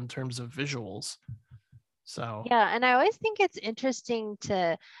table in terms of visuals. So yeah, and I always think it's interesting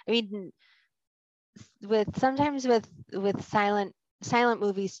sometimes with silent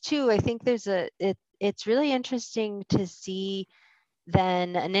movies too, I think it's really interesting to see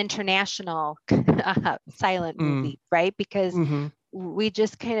then an international silent movie, right? Because we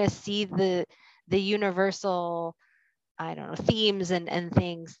just kind of see the universal, I don't know, themes and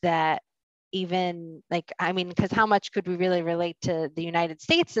things that even because how much could we really relate to the United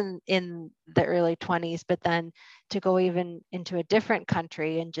States in the early 20s, but then to go even into a different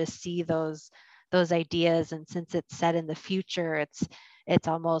country and just see those ideas. And since it's set in the future, it's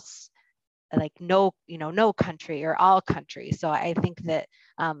almost like no country or all countries. So I think that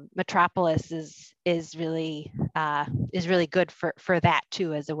Metropolis is really good for that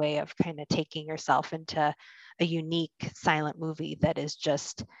too, as a way of kind of taking yourself into a unique silent movie that is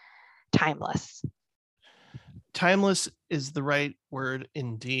just timeless. Timeless is the right word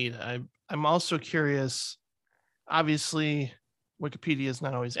indeed. I'm also curious. Obviously, Wikipedia is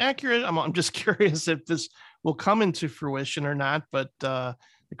not always accurate. I'm just curious if this will come into fruition or not. But the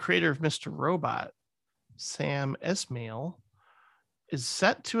creator of Mr. Robot, Sam Esmail, is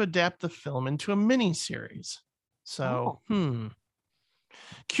set to adapt the film into a mini series. So,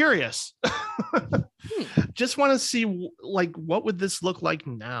 curious. Just want to see like what would this look like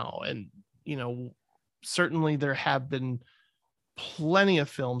now. And certainly there have been plenty of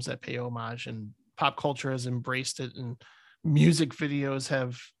films that pay homage, and pop culture has embraced it, and music videos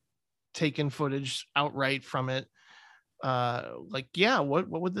have taken footage outright from it. What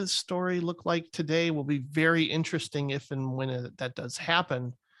would this story look like today will be very interesting if and when that does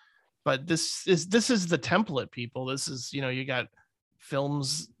happen. But this is the template, people. This is, you got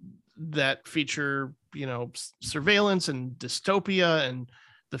films that feature, surveillance and dystopia and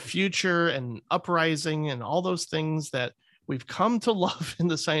the future and uprising and all those things that we've come to love in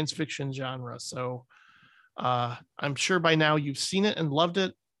the science fiction genre. So I'm sure by now you've seen it and loved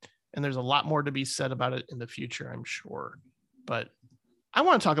it, and there's a lot more to be said about it in the future, I'm sure. But I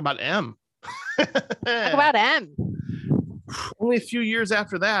want to talk about M. Talk about M. Only a few years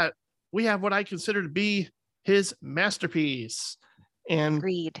after that, we have what I consider to be his masterpiece. And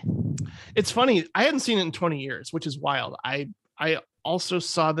agreed. It's funny, I hadn't seen it in 20 years, which is wild. I also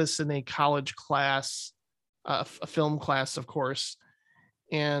saw this in a college class, a film class, of course.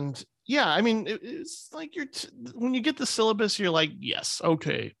 And yeah, I mean, it's like when you get the syllabus, you're like, yes,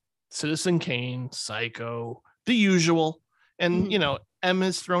 okay, Citizen Kane, Psycho, the usual, and M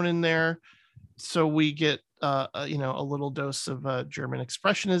is thrown in there, so we get a little dose of German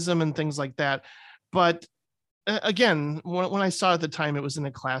expressionism and things like that. But again, when I saw it at the time, it was in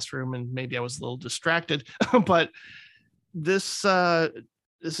a classroom, and maybe I was a little distracted. But this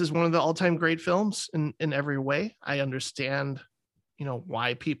is one of the all-time great films in every way. I understand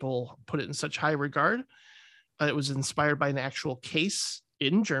why people put it in such high regard. It was inspired by an actual case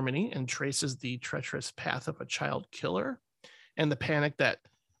in Germany and traces the treacherous path of a child killer and the panic that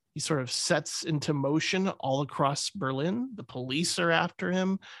he sort of sets into motion all across Berlin. The police are after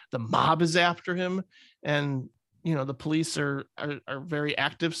him, the mob is after him, and the police are very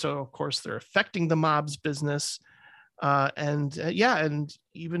active, so of course they're affecting the mob's business. And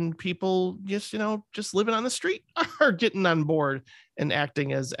even people just living on the street are getting on board and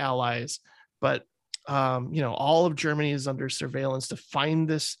acting as allies. But all of Germany is under surveillance to find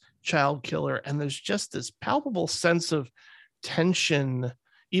this child killer, and there's just this palpable sense of tension,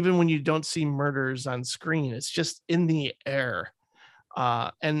 even when you don't see murders on screen. It's just in the air.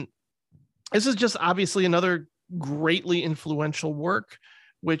 And this is just obviously another greatly influential work,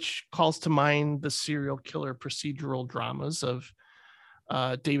 which calls to mind the serial killer procedural dramas of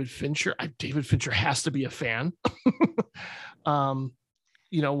David Fincher. David Fincher has to be a fan.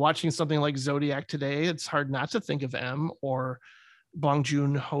 Watching something like Zodiac today, it's hard not to think of M, or Bong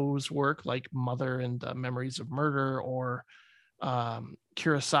Joon-ho's work like Mother and Memories of Murder, or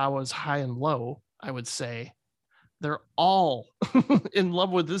Kurosawa's High and Low. I would say they're all in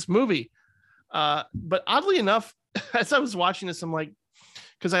love with this movie. But oddly enough, as I was watching this, I'm like,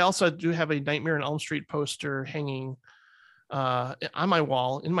 because I also do have a Nightmare on Elm Street poster hanging on my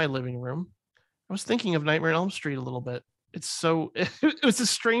wall in my living room. I was thinking of Nightmare on Elm Street a little bit. It was a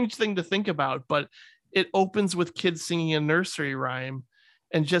strange thing to think about, but it opens with kids singing a nursery rhyme,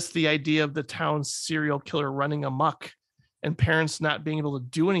 and just the idea of the town's serial killer running amok and parents not being able to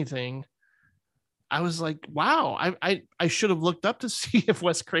do anything. I was like, wow, I should have looked up to see if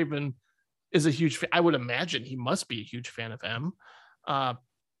Wes Craven is a huge fan. I would imagine he must be a huge fan of M.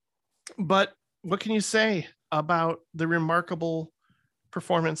 But what can you say about the remarkable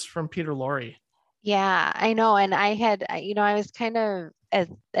performance from Peter Lorre? Yeah, I know. And I was kind of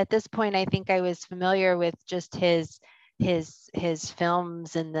at this point, I think I was familiar with just his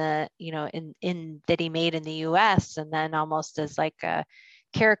films in the, in that he made in the US, and then almost as like a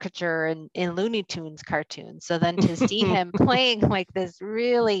caricature in Looney Tunes cartoons. So then to see him playing like this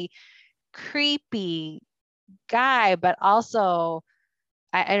really creepy guy, but also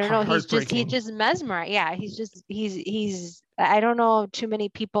I don't know, he just mesmerized. Yeah, he's I don't know too many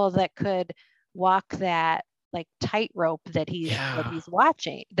people that could walk that like tightrope that he's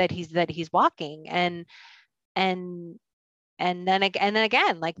walking. And then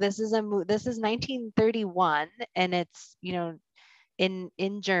again, like this is 1931, and it's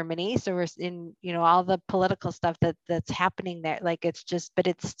in Germany, so we're in all the political stuff that's happening there. Like it's just, but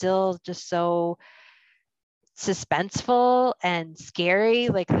it's still just so suspenseful and scary,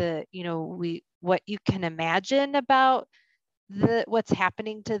 like what you can imagine about what's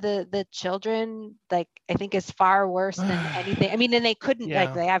happening to the children, like I think is far worse than anything. I mean, and they couldn't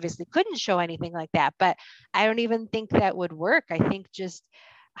like, they obviously couldn't show anything like that, but I don't even think that would work. I think just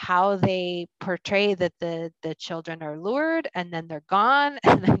how they portray that the children are lured and then they're gone,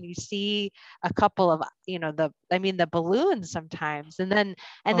 and then you see a couple of the balloons sometimes, and then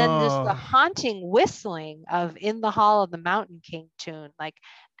just the haunting whistling of In the Hall of the Mountain King tune. Like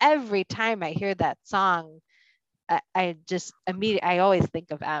every time I hear that song, I just immediately, I always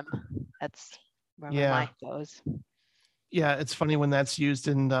think of M. That's where my mind goes. Yeah, it's funny when that's used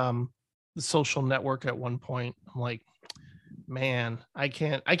in the Social Network at one point. I'm like, man, I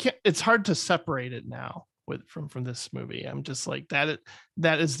can't. It's hard to separate it now from this movie. I'm just like, that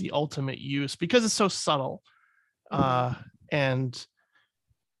is the ultimate use, because it's so subtle. And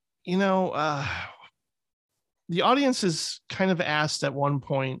the audience is kind of asked at one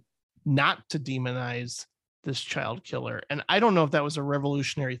point not to demonize this child killer, and I don't know if that was a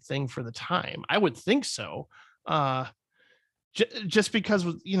revolutionary thing for the time. I would think so. Just because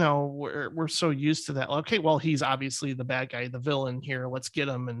we're so used to that. Okay, well, he's obviously the bad guy, the villain here, let's get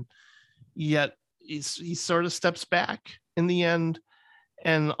him. And yet he sort of steps back in the end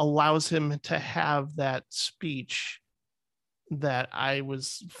and allows him to have that speech that I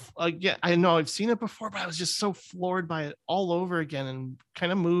was, again, I know I've seen it before, but I was just so floored by it all over again, and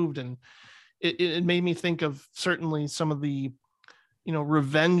kind of moved. And it made me think of certainly some of the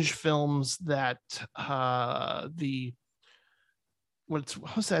revenge films that the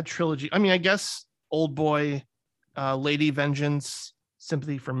what was that trilogy? I mean, I guess Old Boy, Lady Vengeance,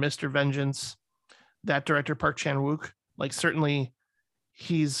 Sympathy for Mr. Vengeance, that director Park Chan-wook, like certainly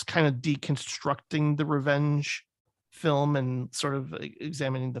he's kind of deconstructing the revenge film and sort of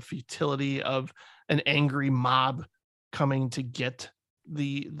examining the futility of an angry mob coming to get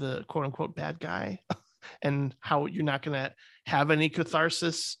the quote unquote bad guy and how you're not going to have any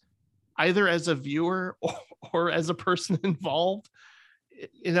catharsis either as a viewer or as a person involved,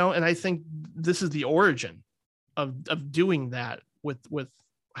 you know. And I think this is the origin of doing that with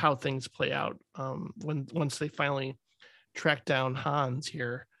how things play out when once they finally track down Hans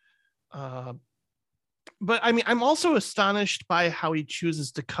here. But I mean, I'm also astonished by how he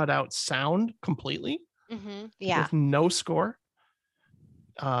chooses to cut out sound completely. Yeah. With no score.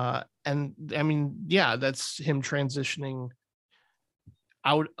 And I mean, yeah, that's him transitioning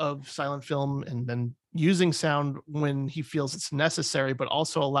out of silent film and then using sound when he feels it's necessary, but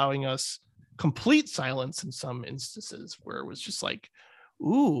also allowing us complete silence in some instances where it was just like,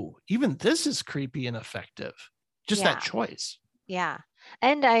 ooh, even this is creepy and effective. Just that choice. Yeah.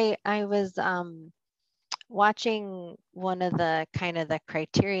 And I was watching one of the kind of the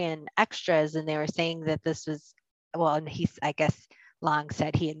Criterion extras, and they were saying that this was, well, and he's, I guess Long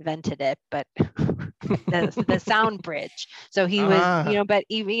said he invented it, but the sound bridge. So he was, you know, but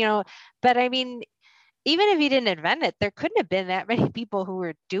even, you know, but I mean, even if he didn't invent it, there couldn't have been that many people who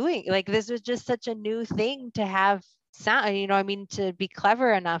were doing, like, this was just such a new thing to have sound, you know, I mean, to be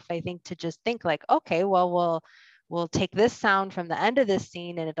clever enough, I think, to just think like, okay, well, we'll take this sound from the end of this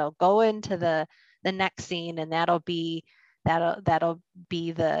scene and it'll go into the next scene, and that'll be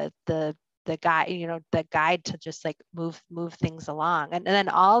the guide, you know, the guide to just like move things along. And then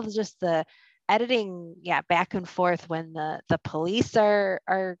all just the editing, back and forth when the police are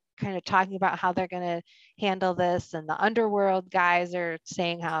kind of talking about how they're going to handle this, and the underworld guys are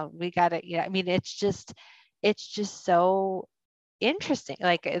saying how we got it. I mean, it's just so interesting.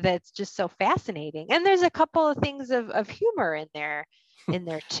 Like, that's just so fascinating. And there's a couple of things of humor in there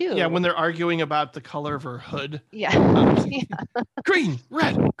too. Yeah, when they're arguing about the color of her hood. Yeah. Green,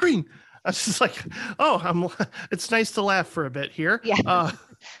 red, green. I was just like, it's nice to laugh for a bit here. Yeah.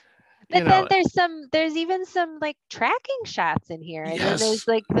 But then there's even some like tracking shots in here. And then there's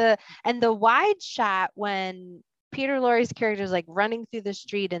like the wide shot when Peter Lorre's character is like running through the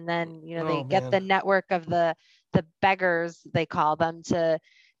street, and then, you know, they get the network of the beggars, they call them, to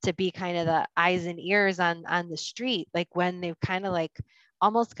be kind of the eyes and ears on the street, like when they've kind of like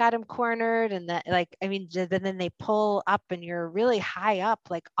almost got him cornered, and that, like, I mean, then they pull up and you're really high up,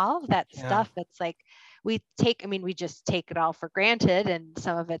 like all of that stuff. It's like we just take it all for granted, and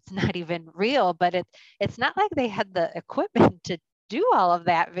some of it's not even real, but it's not like they had the equipment to do all of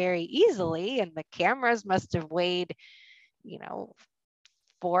that very easily, and the cameras must have weighed, you know,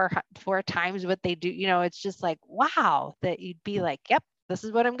 four times what they do. You know, it's just like, wow, that you'd be like, yep, this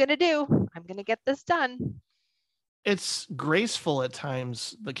is what I'm going to do. I'm going to get this done. It's graceful at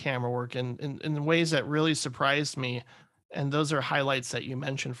times, the camera work, in ways that really surprised me. And those are highlights that you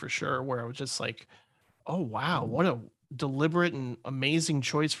mentioned for sure, where I was just like, oh, wow, what a deliberate and amazing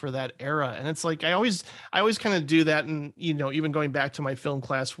choice for that era. And it's like, I always kind of do that. And, you know, even going back to my film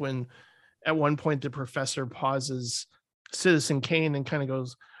class, when at one point the professor pauses Citizen Kane and kind of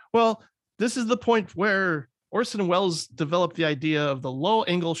goes, well, this is the point where Orson Welles developed the idea of the low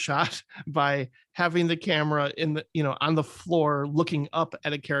angle shot by having the camera in the, you know, on the floor looking up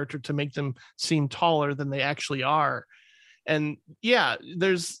at a character to make them seem taller than they actually are. And yeah,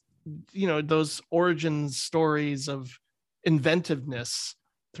 there's, you know, those origin stories of inventiveness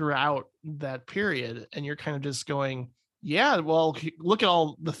throughout that period. And you're kind of just going, yeah, well, look at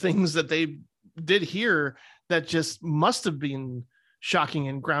all the things that they did here that just must have been shocking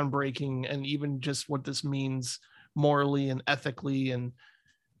and groundbreaking, and even just what this means morally and ethically. And,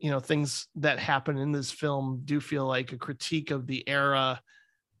 you know, things that happen in this film do feel like a critique of the era,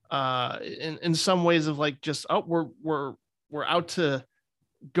 in some ways, of like, just, oh, we're out to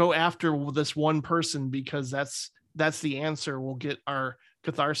go after this one person because that's the answer. We'll get our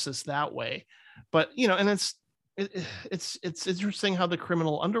catharsis that way. But, you know, and it's interesting how the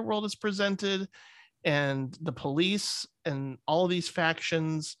criminal underworld is presented, and the police and all of these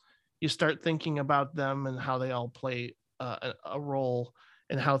factions. You start thinking about them and how they all play a role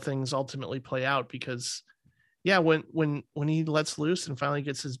and how things ultimately play out. Because yeah, when he lets loose and finally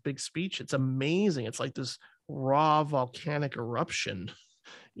gets his big speech, it's amazing. It's like this raw volcanic eruption,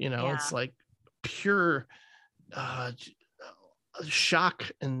 you know. It's like pure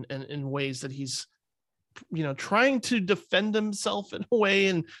shock in ways that he's trying to defend himself in a way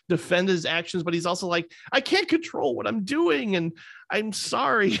and defend his actions, but he's also like, I can't control what I'm doing and I'm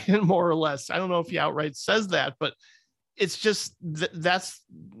sorry, and more or less. I don't know if he outright says that, but it's just that's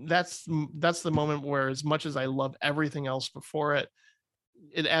the moment where, as much as I love everything else before it,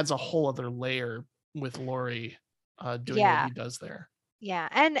 it adds a whole other layer with Laurie doing what he does there. Yeah,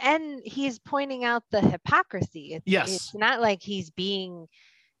 and he's pointing out the hypocrisy. It's not like he's being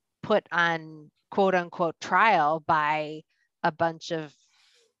put on quote unquote trial by a bunch of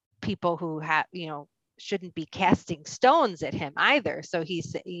people who have, shouldn't be casting stones at him either. So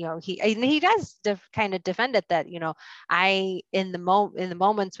he's, he does kind of defend it that, I, in the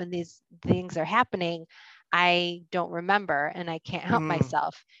moments when these things are happening, I don't remember and I can't help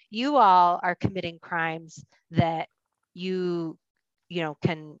myself. You all are committing crimes that you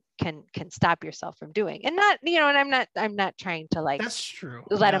can stop yourself from doing, and not, and I'm not trying to like, that's true,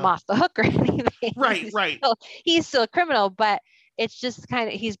 let him off the hook or anything. Right. He's still a criminal, but it's just kind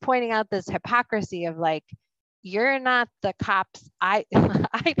of, he's pointing out this hypocrisy of like, you're not the cops either.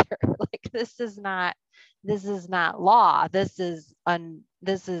 Like, this is not law. This is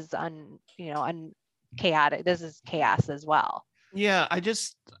chaotic. This is chaos as well. Yeah, I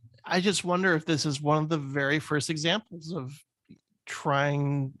just wonder if this is one of the very first examples of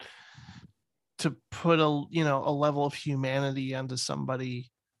trying to put a level of humanity onto somebody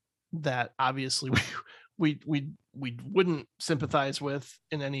that obviously we wouldn't sympathize with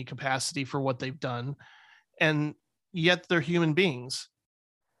in any capacity for what they've done, and yet they're human beings,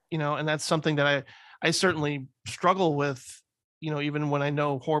 and that's something that I certainly struggle with, even when I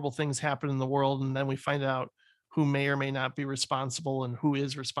know horrible things happen in the world, and then we find out who may or may not be responsible and who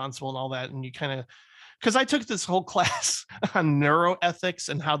is responsible and all that, and you kind of, because I took this whole class on neuroethics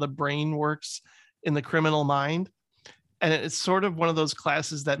and how the brain works in the criminal mind. And it's sort of one of those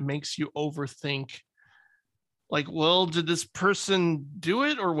classes that makes you overthink, like, well, did this person do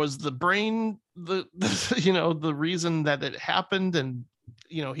it, or was the brain the the reason that it happened? And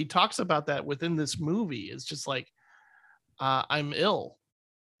he talks about that within this movie. It's just like, I'm ill,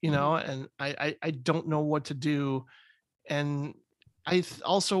 and I don't know what to do. And I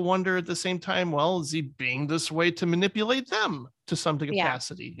also wonder at the same time, well, is he being this way to manipulate them to some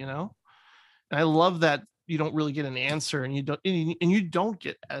capacity? And I love that you don't really get an answer, and you don't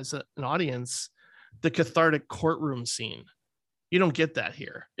get, as an audience, the cathartic courtroom scene. You don't get that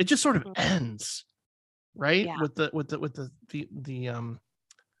here. It just sort of ends, right? Yeah. With the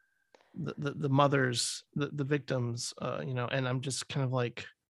mothers, the victims, and I'm just kind of like,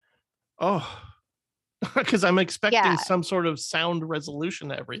 oh, because I'm expecting some sort of sound resolution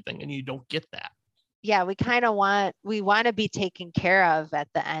to everything, and you don't get that. Yeah, we kind of want to be taken care of at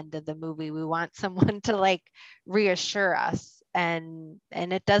the end of the movie. We want someone to like reassure us, and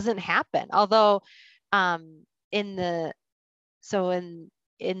it doesn't happen. Although in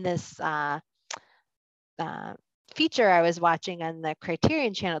this feature I was watching on the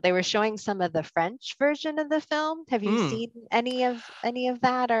Criterion channel, they were showing some of the French version of the film. Have you seen any of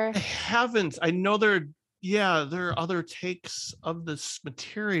that? Or I haven't. I know there are other takes of this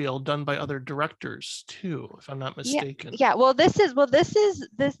material done by other directors too, if I'm not mistaken. Yeah. Well, this is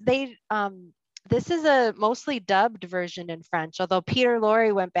a mostly dubbed version in French, although Peter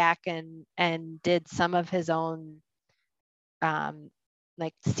Lorre went back and did some of his own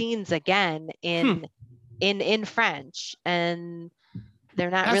like scenes again in French, and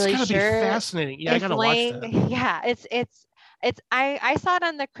they're not really sure. Be fascinating. Yeah, I gotta watch that. Yeah, I saw it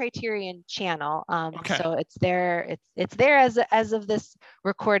on the Criterion channel. Okay. So it's there as of this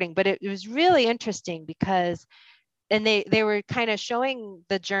recording, but it was really interesting because, and they were kind of showing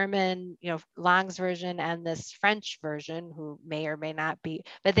the German, Lang's version and this French version, who may or may not be,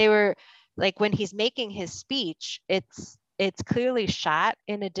 but they were like, when he's making his speech, it's clearly shot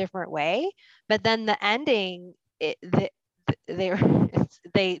in a different way, but then the ending,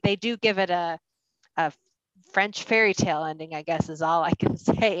 they do give it a French fairy tale ending, I guess is all I can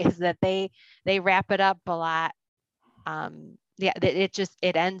say, is that they wrap it up a lot.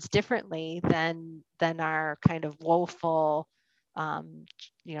 It ends differently than our kind of woeful, long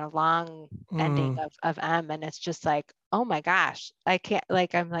ending of M. And it's just like, oh my gosh, I can't,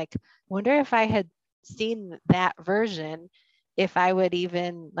 like, I'm like, wonder if I had seen that version, if I would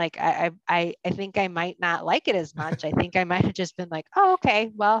even like, I think I might not like it as much. I think I might have just been like, oh, okay,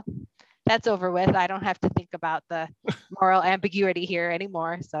 well, that's over with. I don't have to think about the moral ambiguity here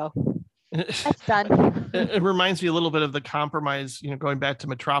anymore. So that's done. It reminds me a little bit of the compromise, going back to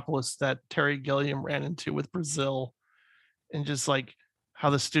Metropolis, that Terry Gilliam ran into with Brazil, and just like how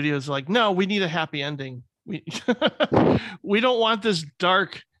the studios are like, no, we need a happy ending. We don't want this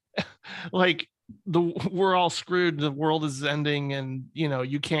dark, like we're all screwed, the world is ending, and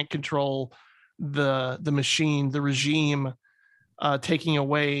you can't control the machine, the regime, taking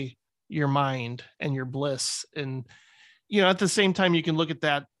away your mind and your bliss. And at the same time, you can look at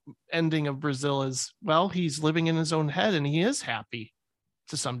that ending of Brazil as, well, he's living in his own head and he is happy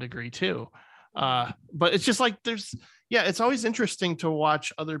to some degree too. But it's just like it's always interesting to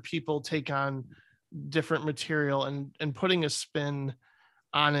watch other people take on different material and putting a spin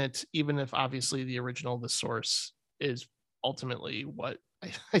on it, even if obviously the source is ultimately what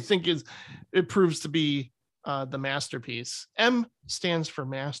I think it proves to be the masterpiece. M stands for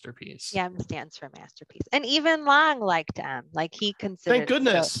masterpiece. Yeah, M stands for masterpiece. And even Long liked M. Like he considered. Thank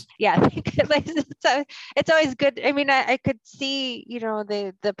goodness. So, yeah, so it's always good. I mean, I could see,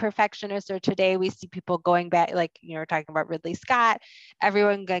 the perfectionist, or today we see people going back, like, talking about Ridley Scott.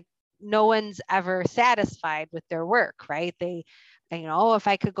 Everyone, like, no one's ever satisfied with their work, right? They, if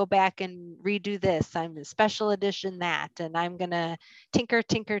I could go back and redo this, I'm a special edition that, and I'm gonna tinker.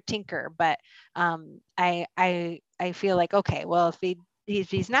 But I feel like, okay, well, if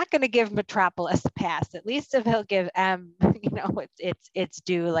he's not going to give Metropolis a pass, at least if he'll give M, it's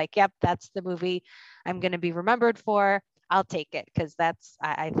due. Like, yep, that's the movie I'm going to be remembered for. I'll take it, because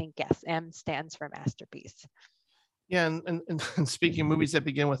I think, yes, M stands for masterpiece. Yeah, and speaking of movies that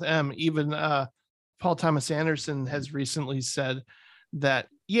begin with M, even Paul Thomas Anderson has recently said that,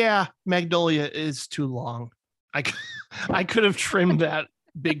 yeah, Magnolia is too long. I could have trimmed that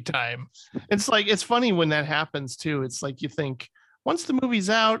big time. It's like, it's funny when that happens too. It's like, you think once the movie's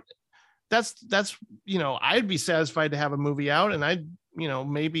out, that's I'd be satisfied to have a movie out, and I'd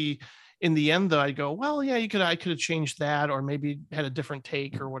maybe in the end though I'd go, well, yeah, I could have changed that, or maybe had a different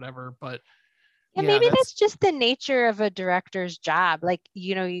take or whatever. But yeah, maybe that's just the nature of a director's job. Like,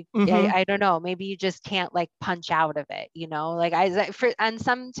 I don't know, maybe you just can't, like, punch out of it, like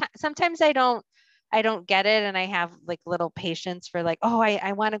sometimes I don't get it, and I have, like, little patience for, like, oh,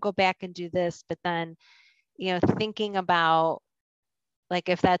 I want to go back and do this, but then thinking about, like,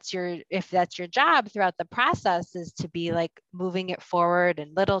 if that's your job throughout the process, is to be, like, moving it forward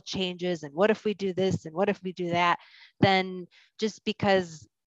and little changes, and what if we do this and what if we do that, then just because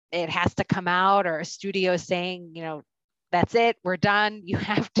it has to come out, or a studio saying, that's it, we're done, you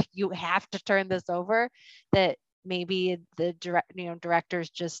have to turn this over, that maybe the directors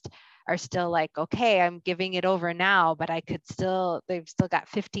just are still like, okay, I'm giving it over now, but they've still got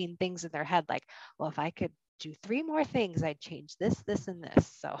 15 things in their head, like, well, if I could do 3 more things, I'd change this, and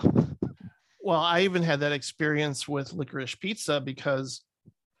this. So, well, I even had that experience with Licorice Pizza, because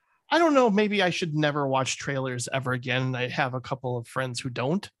I don't know, maybe I should never watch trailers ever again, and I have a couple of friends who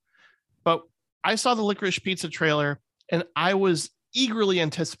don't. But I saw the Licorice Pizza trailer, and I was eagerly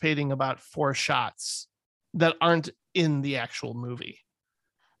anticipating about 4 shots that aren't in the actual movie.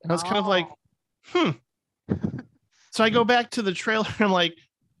 And I was kind of like, So I go back to the trailer, and I'm like,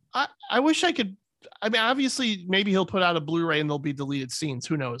 I wish I could. I mean, obviously, maybe he'll put out a Blu-ray and there'll be deleted scenes.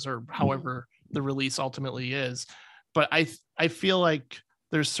 Who knows? Or however the release ultimately is. But I feel like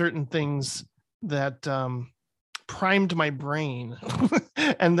there's certain things that primed my brain,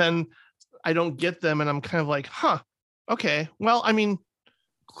 and then I don't get them, and I'm kind of like, okay. Well, I mean,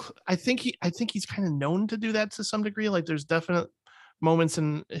 I think he's kind of known to do that to some degree. Like, there's definite moments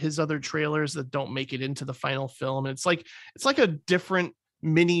in his other trailers that don't make it into the final film. And it's like a different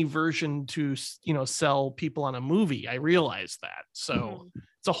mini version to sell people on a movie. I realize that. So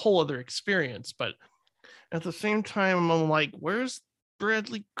it's a whole other experience. But at the same time, I'm like, where's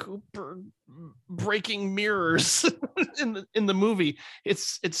Bradley Cooper breaking mirrors in the movie?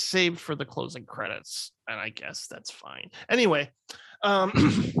 It's saved for the closing credits, and I guess that's fine. Anyway, I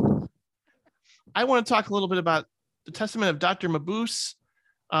want to talk a little bit about The Testament of Dr. Mabuse.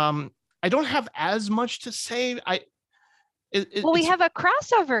 I don't have as much to say. We have a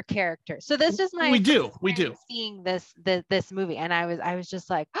crossover character, so this is my we do seeing this movie, and I was just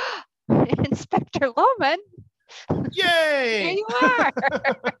like, Inspector Loman. Yay! Here you are.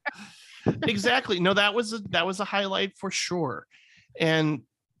 Exactly. No, that was a highlight for sure. And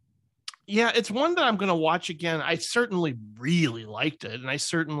yeah, it's one that I'm going to watch again. I certainly really liked it, and I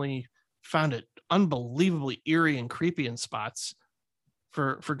certainly found it unbelievably eerie and creepy in spots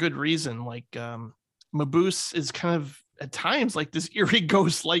for good reason. Like, Mabuse is kind of at times like this eerie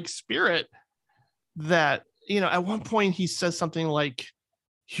ghost-like spirit that, at one point he says something like,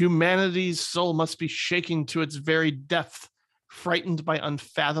 humanity's soul must be shaking to its very depth, frightened by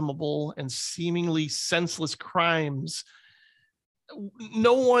unfathomable and seemingly senseless crimes.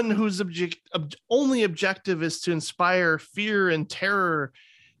 No one whose only objective is to inspire fear and terror.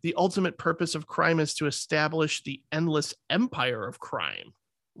 The ultimate purpose of crime is to establish the endless empire of crime.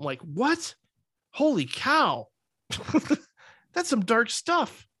 I'm like, what? holy cow. That's some dark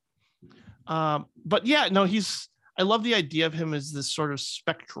stuff. But yeah, no, I love the idea of him as this sort of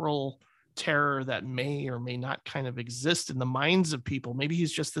spectral terror that may or may not kind of exist in the minds of people. Maybe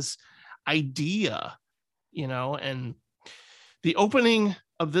he's just this idea, and the opening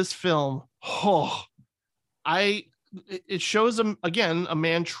of this film, it shows him again, a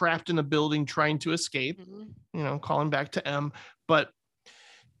man trapped in a building trying to escape, calling back to M, but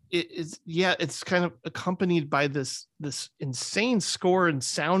it's kind of accompanied by this insane score and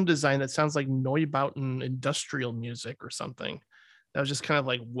sound design that sounds like Neubauten industrial music or something. That was just kind of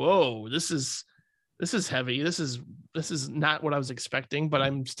like, whoa, this is heavy. This is not what I was expecting, but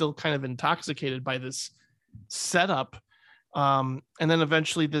I'm still kind of intoxicated by this setup. And then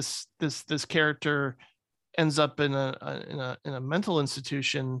eventually this character ends up in a mental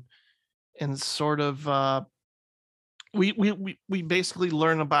institution, and sort of we basically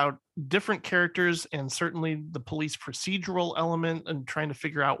learn about different characters and certainly the police procedural element and trying to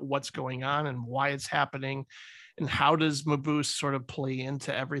figure out what's going on and why it's happening and how does Mabuse sort of play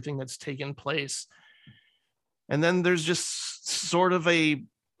into everything that's taken place. And then there's just sort of a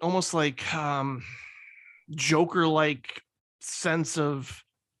almost like Joker-like sense of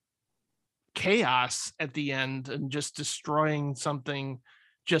chaos at the end and just destroying something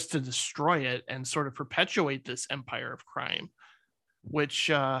just to destroy it and sort of perpetuate this empire of crime, which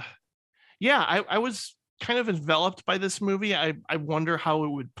I was kind of enveloped by this movie. I wonder how it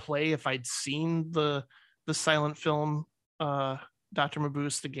would play if I'd seen the silent film Dr.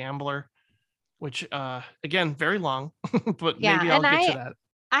 Mabuse the Gambler, which again, very long, but maybe I'll get to that.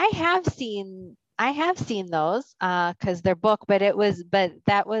 I have seen those because they're book, but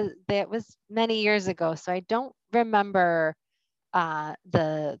that was many years ago, so I don't remember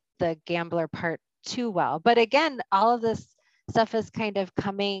the Gambler part too well. But again, all of this stuff is kind of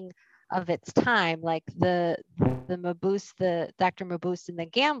coming of its time. Like the Mabuse, the Dr. Mabuse and the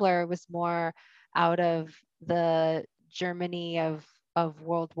Gambler was more out of the Germany of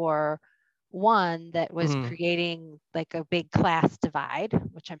World War I that was creating like a big class divide,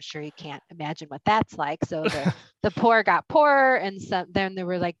 which I'm sure you can't imagine what that's like. So the poor got poorer, and then there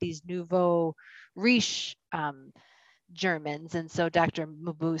were like these nouveau riche Germans, and so Dr.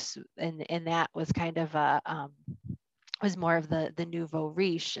 Mabuse in that was kind of was more of the nouveau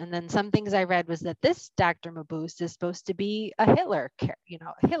riche. And then some things I read was that this Dr. Mabuse is supposed to be a Hitler character.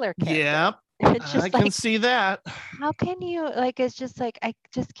 Yeah, I can see that. How can you, like, it's just like, I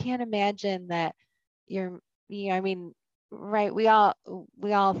just can't imagine that I mean, right, we all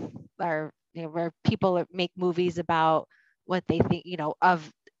are, where people make movies about what they think,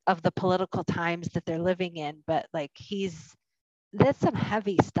 of the political times that they're living in, but like that's some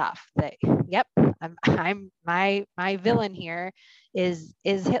heavy stuff that, yep, I'm my villain here is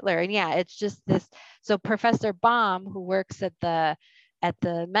Hitler. And yeah, it's just this. So Professor Baum, who works at the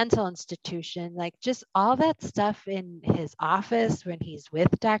mental institution, like just all that stuff in his office when he's with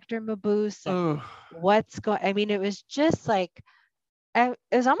Dr. Mabuse and I mean, it was just like, it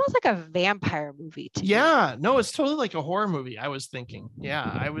was almost like a vampire movie to me. No, it's totally like a horror movie, I was thinking.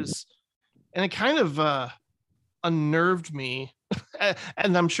 And it kind of unnerved me.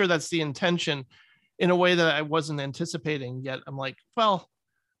 And I'm sure that's the intention, in a way that I wasn't anticipating yet. I'm like, well,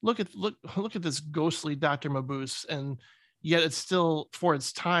 look at this ghostly Dr. Mabuse, and yet it's still, for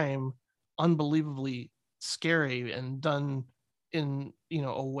its time, unbelievably scary and done in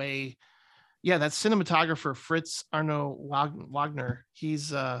a way. Yeah, that cinematographer Fritz Arno Wagner,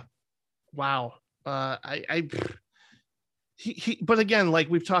 he's wow. He but again, like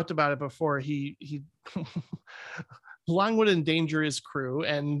we've talked about it before, he Long would endanger his crew,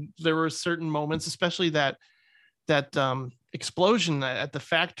 and there were certain moments, especially that explosion at the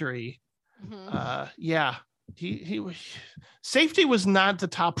factory. He safety was not the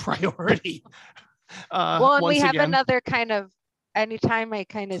top priority. Well, and we have another kind of, anytime I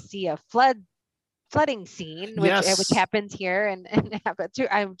kind of see a flooding scene, which happens here and happens too,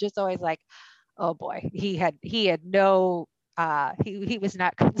 I'm just always like, oh boy, he had no he was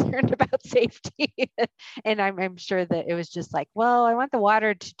not concerned about safety. And I'm sure that it was just like, well, I want the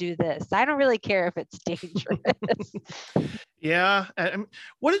water to do this, I don't really care if it's dangerous. Yeah.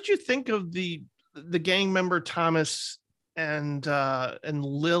 What did you think of the gang member Thomas and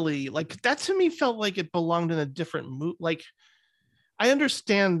Lily? Like, that to me felt like it belonged in a different mood. Like, I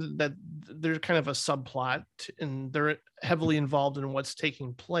understand that there's kind of a subplot and they're heavily involved in what's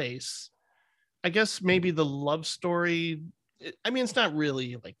taking place. I guess maybe the love story, I mean, it's not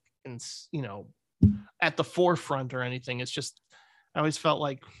really like, at the forefront or anything. It's just, I always felt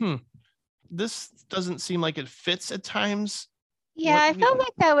like, this doesn't seem like it fits at times. Yeah, I felt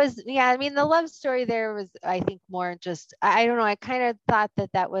like that was, yeah, I mean, the love story there was, I think, more just, I don't know, I kind of thought that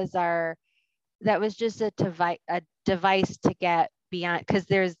that was just a device to get beyond, because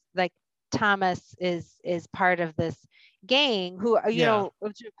there's like Thomas is part of this gang who are, Yeah.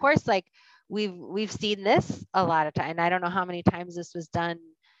 which of course, like we've seen this a lot of times. I don't know how many times this was done,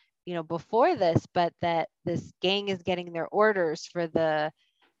 before this, but that this gang is getting their orders for the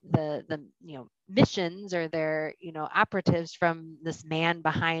missions, or their operatives, from this man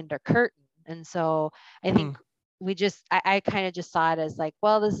behind a curtain. And so I think I kind of just saw it as like,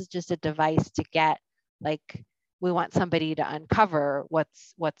 well, this is just a device to get, like, we want somebody to uncover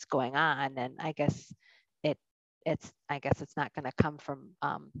what's going on. And I guess it's not going to come from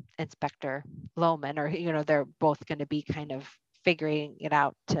Inspector Loman, or they're both going to be kind of figuring it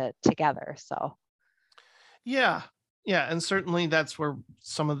out together. So Yeah. Yeah. And certainly that's where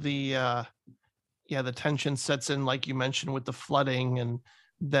some of the the tension sets in, like you mentioned, with the flooding and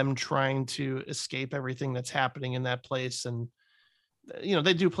them trying to escape everything that's happening in that place. And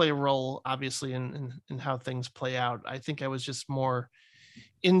they do play a role, obviously, in how things play out. I think I was just more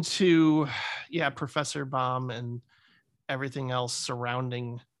into Professor Baum and everything else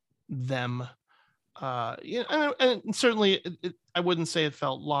surrounding them. And certainly I wouldn't say it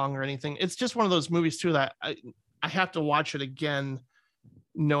felt long or anything. It's just one of those movies too that I have to watch it again,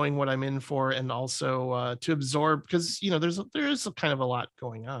 knowing what I'm in for, and also to absorb, because there's a kind of a lot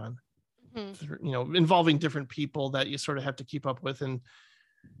going on, involving different people that you sort of have to keep up with.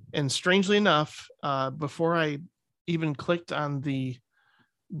 And strangely enough, before I even clicked on the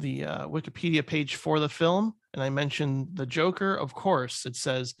Wikipedia page for the film, and I mentioned the Joker, of course, it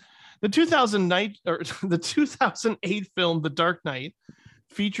says the 2008 film The Dark Knight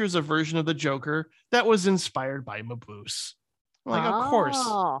features a version of the Joker that was inspired by Mabuse. I'm like,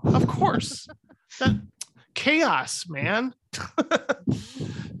 of course, that chaos, man.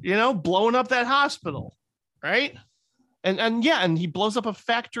 Blowing up that hospital, right? And he blows up a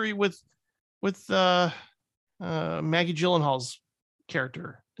factory with Maggie Gyllenhaal's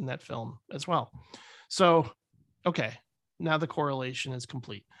character in that film as well. So, okay, now the correlation is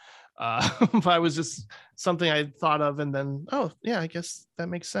complete. But I was just something I thought of, and then, oh yeah, I guess that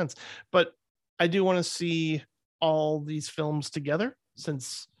makes sense. But I do want to see all these films together,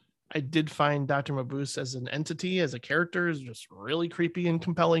 since I did find Dr. Mabuse as an entity, as a character, is just really creepy and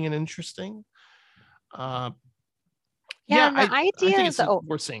compelling and interesting. And the I think idea it's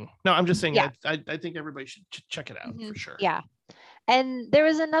worth seeing. No, I'm just saying, I think everybody should check it out for sure. Yeah. And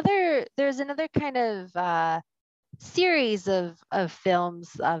there's another kind of series of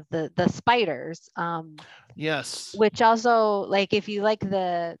films of the spiders. Yes. Which also, like, if you like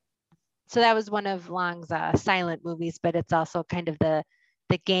so that was one of Long's silent movies, but it's also kind of the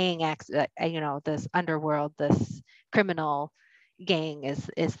gang acts, this underworld, this criminal gang is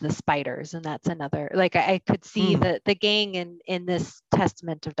the spiders. And that's another, like, I could see the gang in this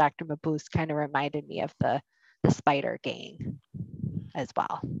Testament of Dr. Mabuse kind of reminded me of the spider gang as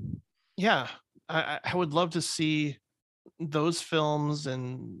well. Yeah, I would love to see those films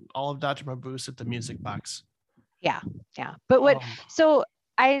and all of Dr. Mabuse at the Music Box. Yeah. But so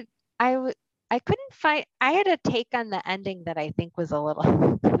I couldn't find. I had a take on the ending that I think was a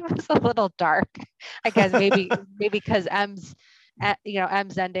little dark. I guess maybe because M's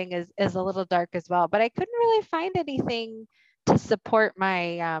ending is a little dark as well. But I couldn't really find anything to support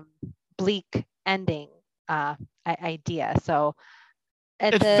my bleak ending idea. So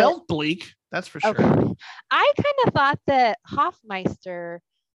it felt bleak, that's for sure. Okay. I kind of thought that Hoffmeister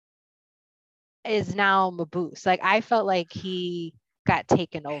is now Mabuse. Like, I felt like he got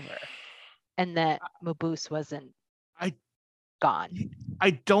taken over, and that Mabuse wasn't gone.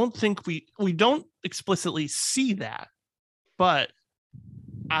 I don't think we don't explicitly see that, but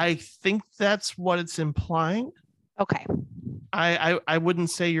I think that's what it's implying. Okay. I wouldn't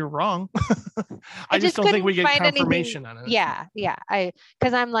say you're wrong. I just don't think we get confirmation on it. Yeah.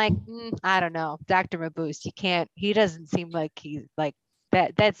 Because I'm like, I don't know, Dr. Mabuse, he doesn't seem like he's like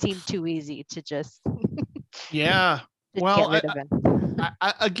that. That seemed too easy to just yeah. Well, get rid of him.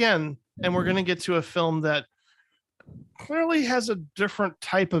 Again, and we're gonna get to a film that clearly has a different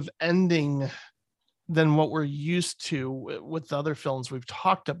type of ending than what we're used to with the other films we've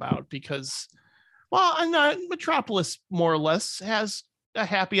talked about, because Metropolis more or less has a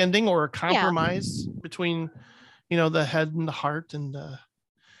happy ending, or a compromise between, the head and the heart and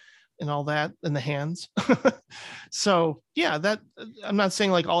all that, and the hands. So yeah, that, I'm not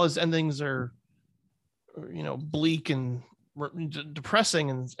saying like all his endings are, bleak and depressing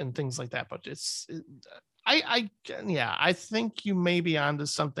and things like that, but I think you may be onto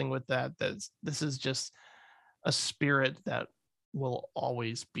something with that. This is just a spirit that will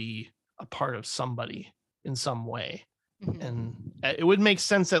always be a part of somebody in some way. Mhm. And it would make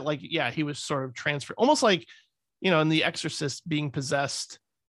sense that, like, yeah, he was sort of transferred, almost like, in The Exorcist being possessed,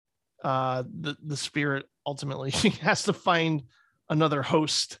 the spirit ultimately has to find another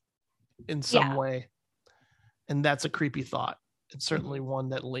host in some Yeah. way. And that's a creepy thought. It's certainly Mhm. one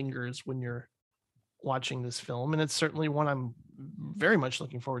that lingers when you're watching this film. And it's certainly one I'm very much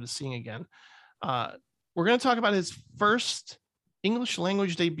looking forward to seeing again. We're going to talk about his first English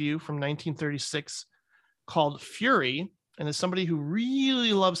language debut from 1936 called Fury. And as somebody who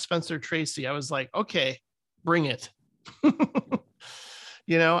really loves Spencer Tracy, I was like, okay, bring it.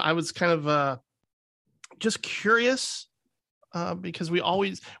 I was kind of just curious because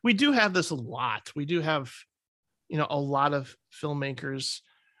we do have this a lot. We do have, a lot of filmmakers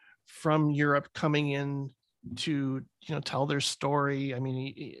from Europe coming in to, tell their story. I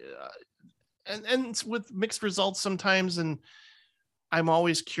mean, and with mixed results sometimes. And I'm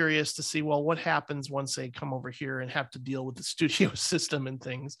always curious to see, well, what happens once they come over here and have to deal with the studio system and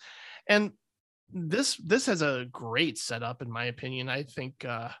things. And this has a great setup, in my opinion. I think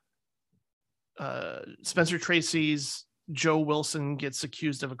Spencer Tracy's Joe Wilson gets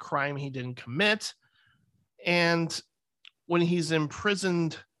accused of a crime he didn't commit. And when he's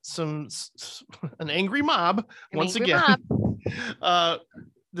imprisoned, an angry mob, once again,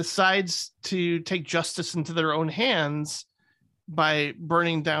 decides to take justice into their own hands by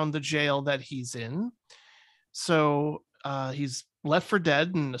burning down the jail that he's in. So he's left for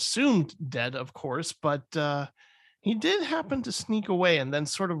dead and assumed dead, of course, but he did happen to sneak away and then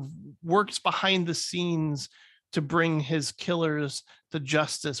sort of works behind the scenes to bring his killers to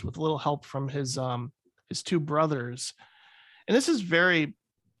justice with a little help from his two brothers. And this is very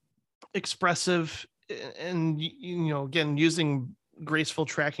expressive and, again, using graceful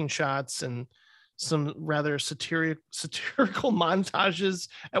tracking shots and some rather satirical montages.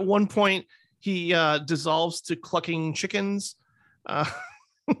 At one point, he dissolves to clucking chickens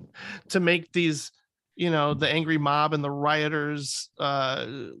to make these, the angry mob and the rioters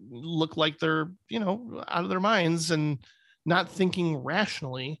look like they're, out of their minds and not thinking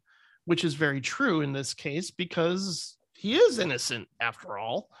rationally, which is very true in this case because he is innocent after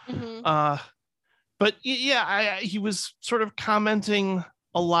all. Mm-hmm. But yeah, he was sort of commenting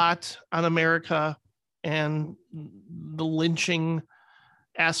a lot on America and the lynching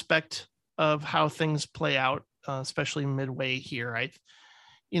aspect of how things play out, especially midway here. I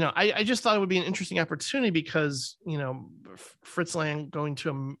just thought it would be an interesting opportunity because, Fritz Lang going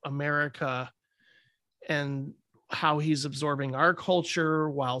to America and how he's absorbing our culture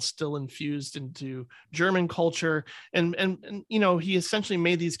while still infused into German culture. And he essentially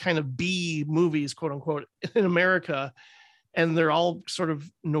made these kind of B movies, quote unquote, in America, and they're all sort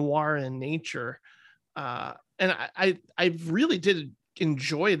of noir in nature. And I really did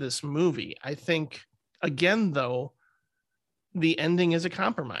enjoy this movie. I think, again, though, the ending is a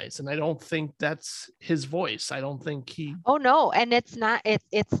compromise, and I don't think that's his voice. I don't think he. Oh no, and it's not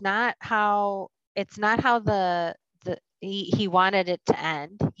how he wanted it to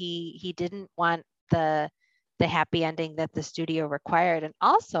end. He didn't want the happy ending that the studio required. And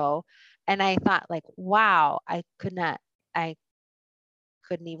also, and I thought, like, wow, I couldn't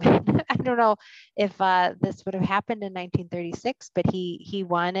even I don't know if this would have happened in 1936, but he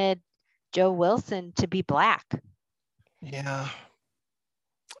wanted Joe Wilson to be black. Yeah.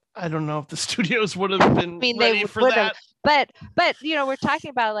 I don't know if the studios would have been ready for that. But we're talking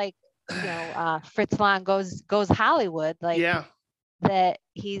about, like, Fritz Lang goes Hollywood, like, yeah, that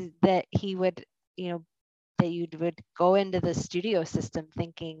he would, that you would go into the studio system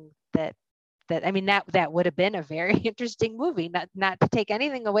thinking that I mean, that would have been a very interesting movie, not to take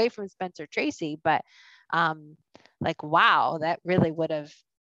anything away from Spencer Tracy, but like, wow, that really would have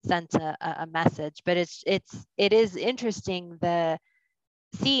sent a message. But it is interesting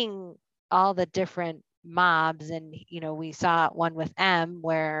seeing all the different mobs. And we saw one with M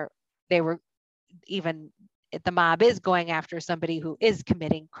where they were, even the mob is going after somebody who is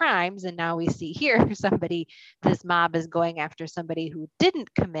committing crimes, and now we see here this mob is going after somebody who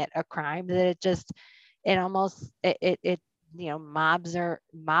didn't commit a crime. That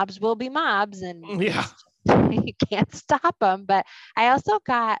mobs will be mobs, and yeah, you can't stop them. But I also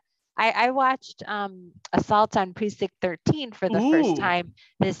I watched Assault on Precinct 13 for the first time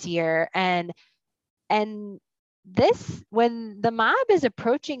this year, and this, when the mob is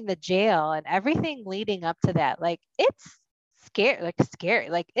approaching the jail and everything leading up to that, like, it's scary,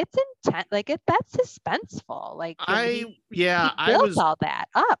 like it's intense, like that's suspenseful. Like, he built all that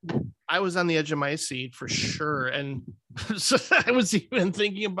up. I was on the edge of my seat for sure, and so I was even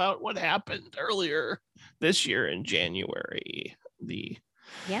thinking about what happened earlier this year in January. the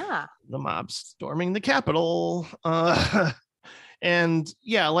Yeah. the mob storming the Capitol. And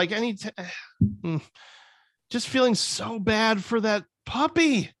yeah, like just feeling so bad for that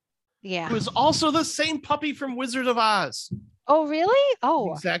puppy. Yeah. Who is also the same puppy from Wizard of Oz. Oh, really?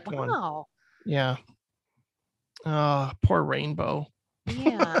 Oh, Exact one. wow. Yeah. Poor Rainbow.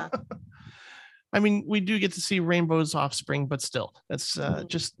 Yeah. I mean, we do get to see Rainbow's offspring, but still, that's Mhm.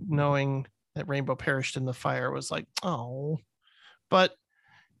 just knowing that Rainbow perished in the fire was like, oh. But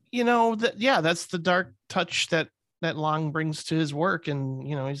that's the dark touch that Long brings to his work, and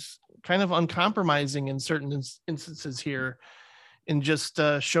he's kind of uncompromising in certain instances here, in just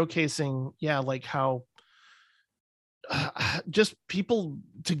showcasing, like how just people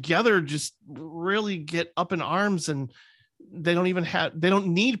together just really get up in arms, and they don't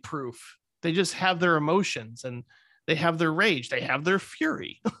need proof. They just have their emotions, and they have their rage, they have their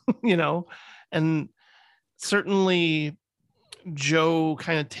fury, and certainly Joe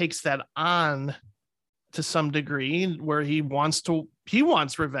kind of takes that on to some degree, where he wants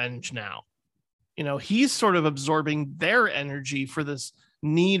revenge now. He's sort of absorbing their energy for this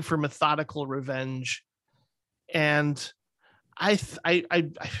need for methodical revenge. And I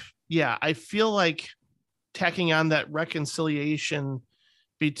feel like tacking on that reconciliation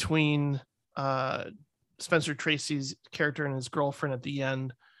between Spencer Tracy's character and his girlfriend at the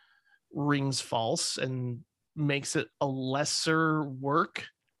end rings false and makes it a lesser work.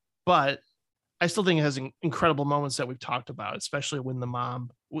 But I still think it has incredible moments that we've talked about, especially when the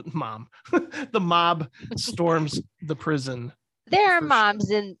mob storms the prison. There are moms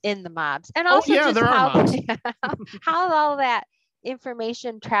in the mobs, and Oh, also yeah, just there are how moms. how all that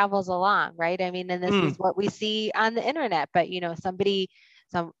information travels along, right? I mean, and this is what we see on the internet, but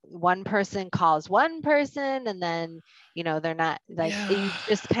one person calls one person, and then they're not like, you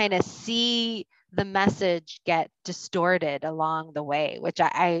just kind of see the message get distorted along the way, which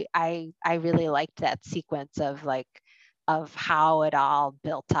I really liked that sequence of how it all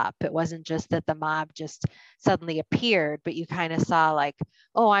built up. It wasn't just that the mob just suddenly appeared, but you kind of saw like,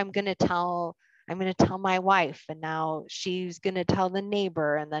 oh, I'm going to tell my wife, and now she's going to tell the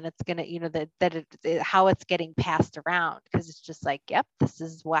neighbor, and then it's going to, how it's getting passed around, because it's just like, yep, this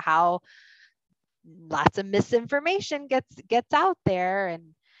is how lots of misinformation gets out there.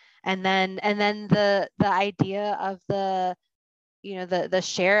 And then the idea of the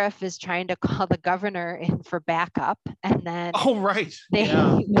sheriff is trying to call the governor in for backup, and then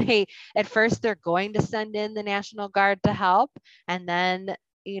they at first they're going to send in the National Guard to help, and then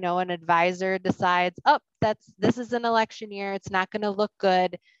an advisor decides, this is an election year, it's not going to look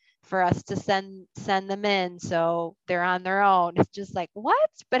good for us to send them in, so they're on their own. It's just like, what?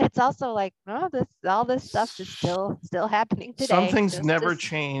 But it's also like, no, all this stuff is still happening today. Some things never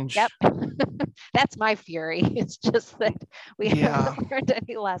change. Yep. That's my fury. It's just that we haven't learned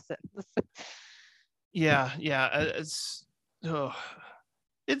any lessons.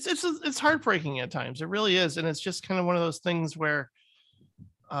 It's heartbreaking at times. It really is. And it's just kind of one of those things where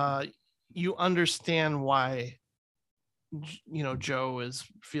you understand why Joe is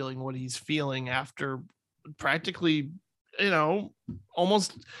feeling what he's feeling after practically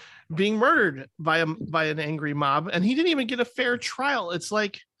almost being murdered by an angry mob, and he didn't even get a fair trial. It's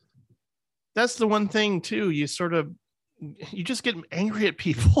like, that's the one thing too, you just get angry at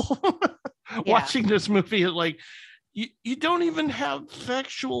people watching this movie. Like, you don't even have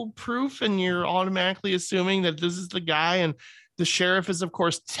factual proof, and you're automatically assuming that this is the guy, and the sheriff is of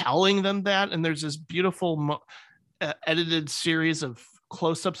course telling them that, and there's this beautiful edited series of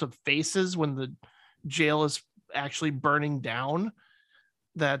close-ups of faces when the jail is actually burning down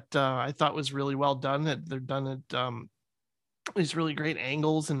that I thought was really well done. They're done at these really great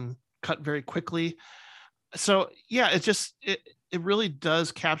angles and cut very quickly. So yeah, it really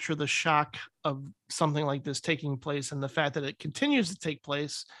does capture the shock of something like this taking place, and the fact that it continues to take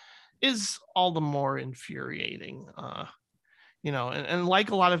place is all the more infuriating. And like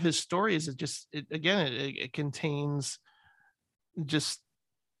a lot of his stories, it contains just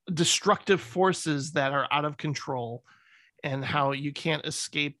destructive forces that are out of control, and how you can't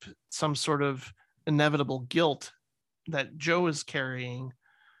escape some sort of inevitable guilt that Joe is carrying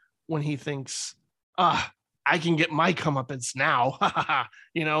when he thinks, I can get my comeuppance now.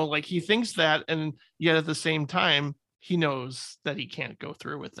 Like he thinks that, and yet at the same time, he knows that he can't go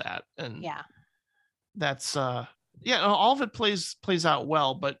through with that. And that's all of it plays out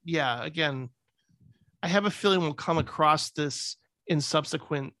well. But yeah, again, I have a feeling we'll come across this in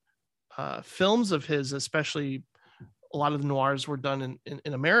subsequent films of his, especially a lot of the noirs were done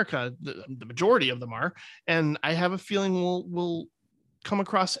in America. The majority of them are, and I have a feeling we'll come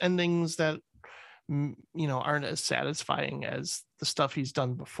across endings that aren't as satisfying as the stuff he's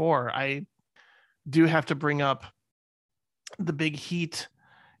done before. I do have to bring up The Big Heat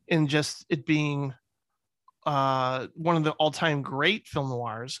in just it being one of the all-time great film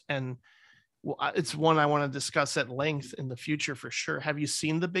noirs, and it's one I want to discuss at length in the future for sure. Have you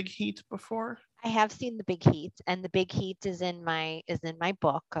seen The Big Heat before? I have seen The Big Heat, and The Big Heat is in my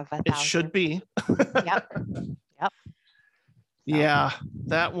book of 1,000. It should be. Yep. Yeah,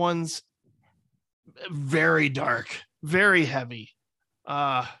 that one's very dark, very heavy.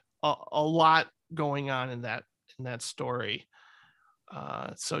 A lot going on in that story.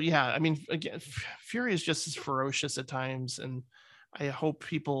 So yeah, I mean, again, Fury is just as ferocious at times, and I hope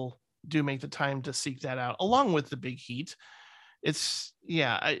people do make the time to seek that out, along with The Big Heat. It's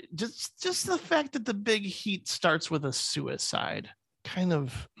just the fact that The Big Heat starts with a suicide kind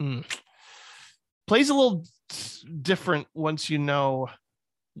of plays a little different once you know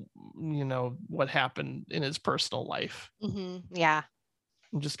what happened in his personal life. Mm-hmm. Yeah,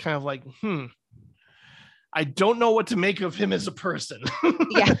 I'm just kind of like, I don't know what to make of him as a person.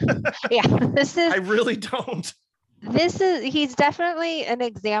 yeah. I really don't. He's definitely an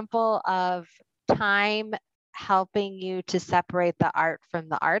example of time helping you to separate the art from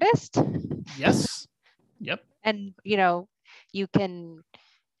the artist. Yes. Yep. And you can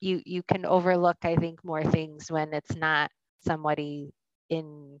overlook, I think, more things when it's not somebody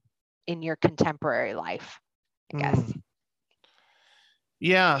in your contemporary life, I guess.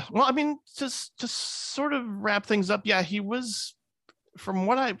 Yeah. Well, I mean, just sort of wrap things up. Yeah, he was, from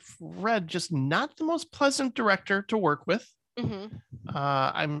what I've read, just not the most pleasant director to work with. Mm-hmm.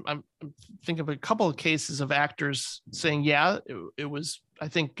 I'm thinking of a couple of cases of actors saying, yeah, it was, I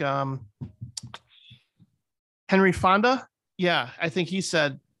think, Henry Fonda. Yeah, I think he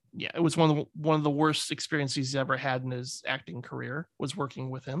said, yeah, it was one of the worst experiences he's ever had in his acting career, was working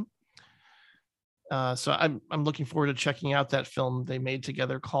with him. So I'm looking forward to checking out that film they made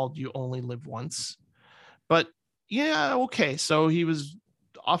together called You Only Live Once. But yeah, okay. So he was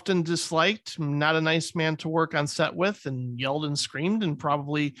often disliked, not a nice man to work on set with, and yelled and screamed and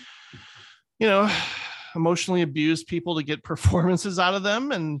probably, emotionally abused people to get performances out of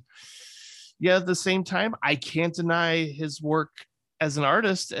them. And yeah, at the same time, I can't deny his work as an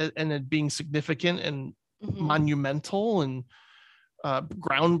artist and it being significant and monumental and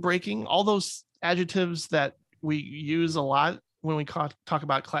groundbreaking, all those adjectives that we use a lot when we talk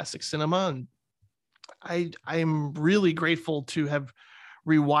about classic cinema. And I'm really grateful to have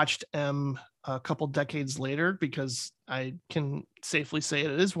rewatched M a couple decades later, because I can safely say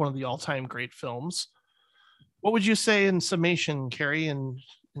it is one of the all-time great films. What would you say in summation, Carrie, and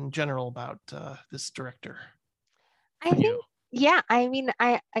in general about this director? I mean,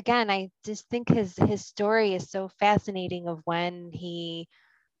 I just think his story is so fascinating, of when he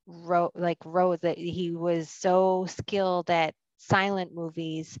wrote that he was so skilled at silent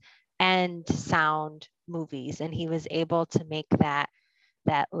movies and sound movies, and he was able to make that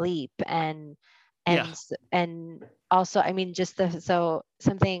leap. And also, I mean, so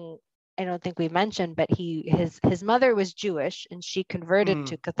something I don't think we mentioned, but his mother was Jewish, and she converted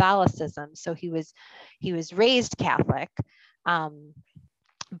to Catholicism, so he was raised Catholic.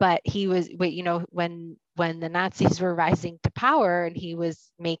 But when the Nazis were rising to power and he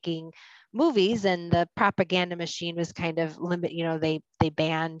was making movies, and the propaganda machine was kind of they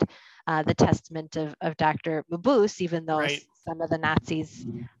banned the Testament of Dr. Mabuse, even though some of the Nazis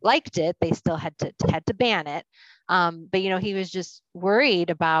liked it, they still had to ban it. But he was just worried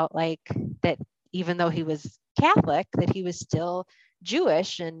about that, even though he was Catholic, that he was still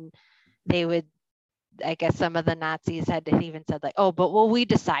Jewish, and they would, I guess some of the Nazis had even said but we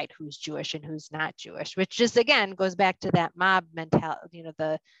decide who's Jewish and who's not Jewish, which just again goes back to that mob mentality,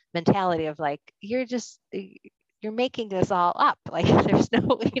 the mentality of you're making this all up. There's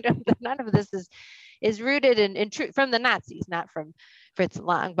no, none of this is rooted in truth from the Nazis, not from Fritz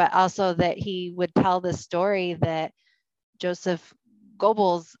Lang, but also that he would tell the story that Joseph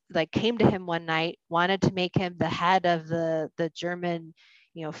Goebbels came to him one night, wanted to make him the head of the German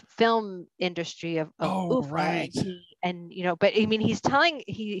film industry of UFA. Right. But I mean,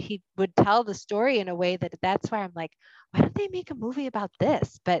 he would tell the story in a way that's why I'm like, why don't they make a movie about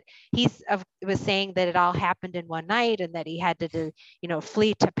this? But was saying that it all happened in one night, and that he had to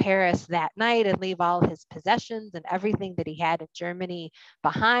flee to Paris that night and leave all his possessions and everything that he had in Germany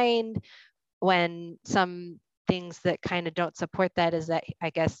behind, when some things that kind of don't support that is that,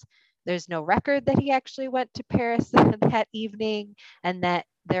 I guess, there's no record that he actually went to Paris that evening, and that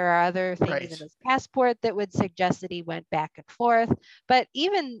there are other things in his passport that would suggest that he went back and forth. But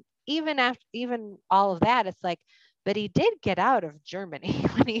even all of that, it's but he did get out of Germany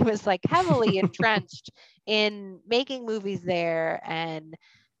when he was like heavily entrenched in making movies there. And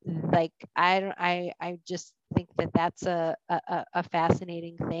like, I just think that that's a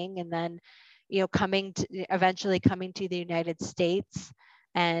fascinating thing. And then, eventually coming to the United States,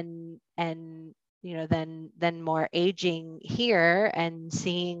 and then more aging here and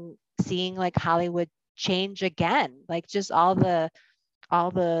seeing like Hollywood change again, like just all the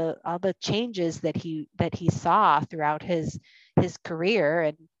changes that he saw throughout his career.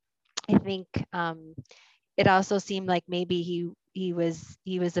 And I think it also seemed like maybe he was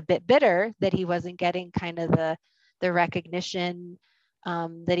a bit bitter that he wasn't getting kind of the recognition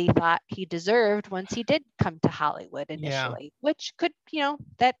that he thought he deserved once he did come to Hollywood initially. Which could,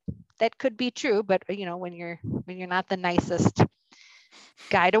 that could be true, but when you're not the nicest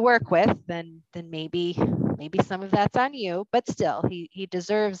guy to work with, then maybe some of that's on you. But still, he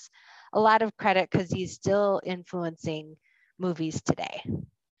deserves a lot of credit because he's still influencing movies today.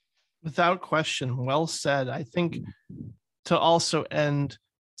 Without question. Well said. I think to also end,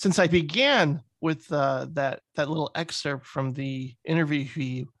 since I began with that little excerpt from the interview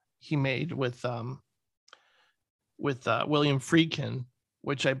he made with William Friedkin,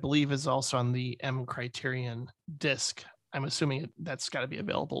 which I believe is also on the M Criterion disc. I'm assuming that's got to be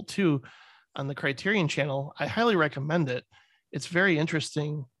available too on the Criterion channel. I highly recommend it. It's very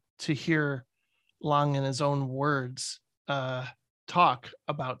interesting to hear Lang in his own words talk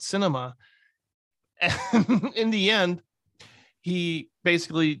about cinema. And in the end, he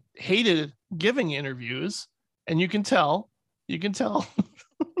basically hated giving interviews, and you can tell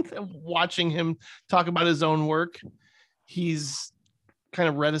watching him talk about his own work, he's kind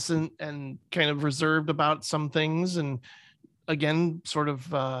of reticent and kind of reserved about some things, and again sort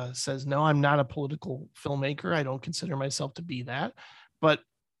of says, no, I'm not a political filmmaker, I don't consider myself to be that. But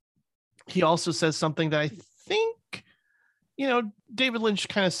he also says something that I think David Lynch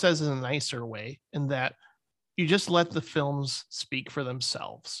kind of says in a nicer way, in that you just let the films speak for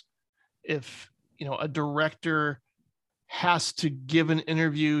themselves. If a director has to give an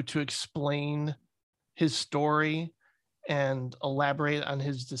interview to explain his story and elaborate on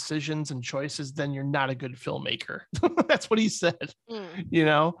his decisions and choices, then you're not a good filmmaker. That's what he said. And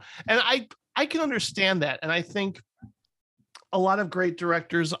I can understand that. And I think a lot of great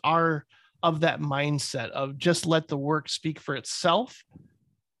directors are of that mindset of just let the work speak for itself.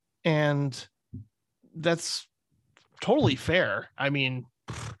 And that's totally fair. I mean,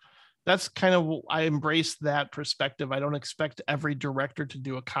 that's kind of, I embrace that perspective. I don't expect every director to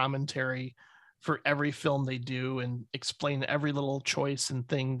do a commentary for every film they do and explain every little choice and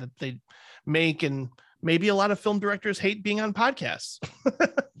thing that they make. And maybe a lot of film directors hate being on podcasts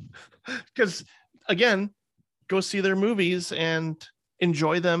because, again, go see their movies and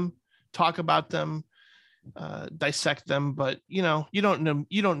enjoy them, talk about them, dissect them. But you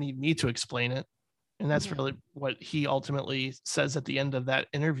don't need me to explain it. And that's really what he ultimately says at the end of that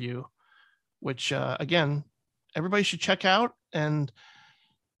interview, which again, everybody should check out. And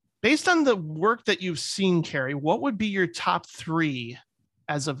based on the work that you've seen, Carrie, what would be your top 3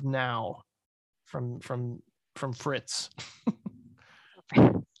 as of now from Fritz?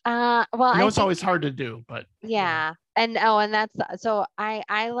 Well, I know it's always hard to do, but yeah. And that's, so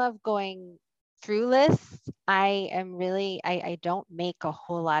I love going through lists. I don't make a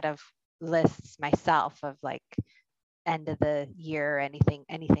whole lot of lists myself of like end of the year or anything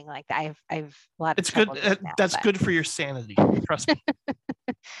like that. I've a lot of it's good. That's good for your sanity. Trust me.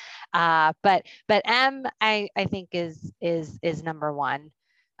 But M, I think is number 1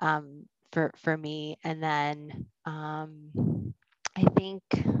 for me. And then I think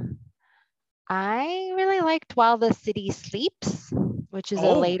I really liked While the City Sleeps, which is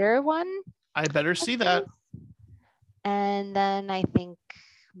a later one. I better see that. And then I think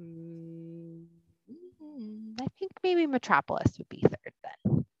maybe Metropolis would be 3rd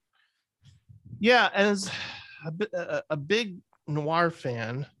then. Yeah, as a big noir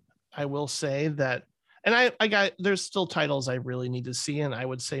fan, I will say that, and there's still titles I really need to see, and I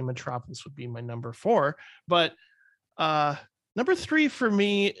would say Metropolis would be my number 4, but number 3 for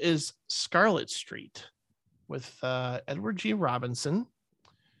me is Scarlet Street with Edward G. Robinson.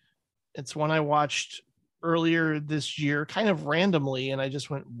 It's one I watched earlier this year, kind of randomly, and I just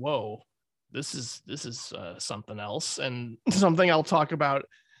went, whoa, this is something else, and something I'll talk about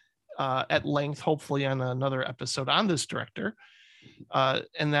at length, hopefully on another episode on this director.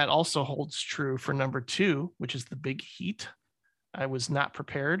 And that also holds true for number 2, which is The Big Heat. I was not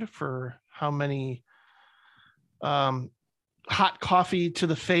prepared for how many hot coffee to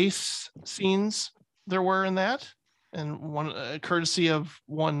the face scenes there were in that. And one courtesy of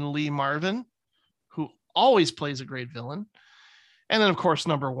one Lee Marvin, who always plays a great villain. And then, of course,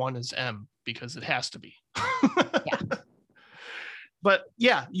 number one is M, because it has to be. Yeah. But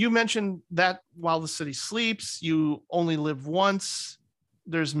yeah, you mentioned that While the City Sleeps, You Only Live Once.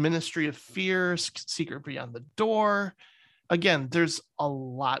 There's Ministry of Fear, Secret Beyond the Door. Again, there's a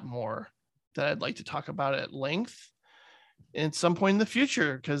lot more that I'd like to talk about at length at some point in the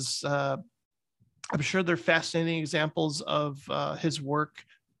future, because I'm sure they're fascinating examples of his work.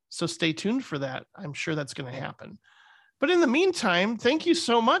 So stay tuned for that. I'm sure that's going to happen. But in the meantime, thank you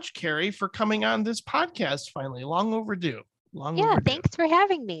so much, Carrie, for coming on this podcast finally. Long overdue. Yeah, thanks for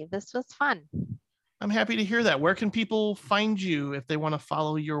having me. This was fun. I'm happy to hear that. Where can people find you if they want to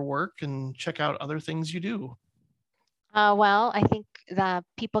follow your work and check out other things you do? Well, I think the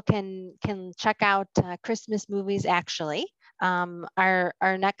people can check out Christmas movies. Actually, our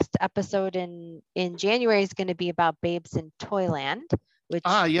next episode in January is going to be about Babes in Toyland, which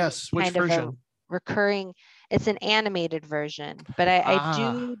yes, which version? Recurring. It's an animated version, but I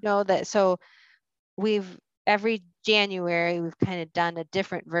do know that. So every January, we've kind of done a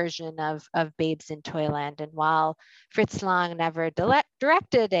different version of Babes in Toyland. And while Fritz Lang never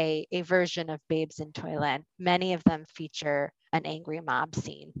directed a version of Babes in Toyland, many of them feature an angry mob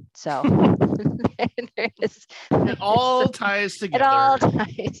scene. So it all ties together. It all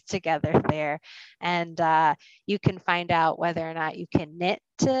ties together there. And you can find out whether or not you can knit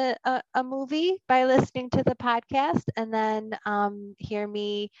to a movie by listening to the podcast, and then hear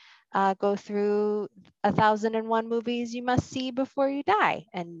me go through 1,001 movies you must see before you die.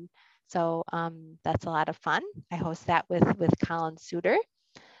 And so that's a lot of fun. I host that with Colin Suter.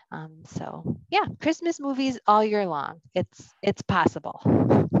 So yeah, Christmas movies all year long. It's possible.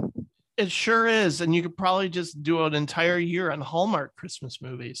 It sure is. And you could probably just do an entire year on Hallmark Christmas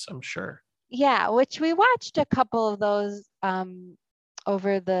movies, I'm sure. Yeah, which we watched a couple of those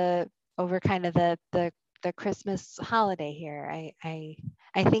over kind of the Christmas holiday here.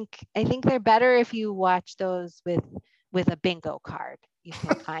 I think they're better if you watch those with a bingo card. You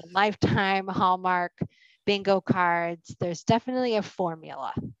can find Lifetime, Hallmark, bingo cards. There's definitely a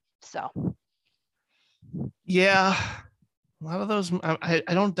formula. So yeah, a lot of those, I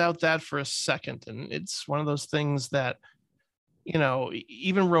don't doubt that for a second. And it's one of those things that, you know,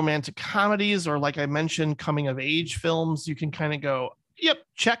 even romantic comedies, or like I mentioned, coming of age films, you can kind of go, yep,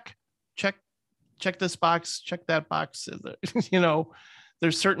 check this box, check that box. You know,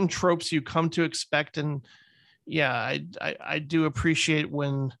 there's certain tropes you come to expect. And yeah, I do appreciate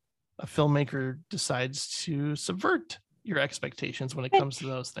when a filmmaker decides to subvert your expectations when it comes to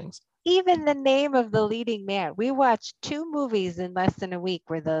those things. Even the name of the leading man. We watched 2 movies in less than a week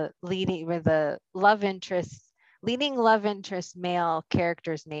where the leading love interest male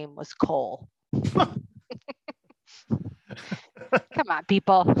character's name was Cole. Come on,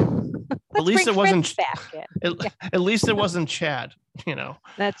 people. At least it wasn't at least it wasn't Chad, you know.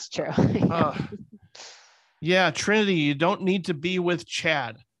 That's true. Yeah, Trinity, you don't need to be with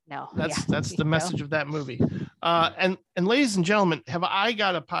Chad. No. That's the message of that movie. And ladies and gentlemen, have I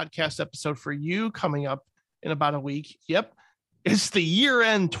got a podcast episode for you coming up in about a week? Yep. It's the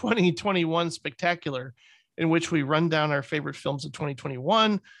year-end 2021 spectacular, in which we run down our favorite films of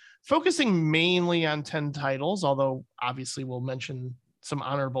 2021, focusing mainly on 10 titles, although obviously we'll mention some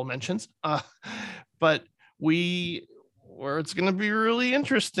honorable mentions. But it's going to be really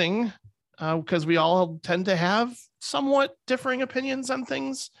interesting because we all tend to have somewhat differing opinions on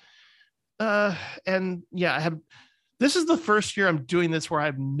things. And yeah, this is the first year I'm doing this where I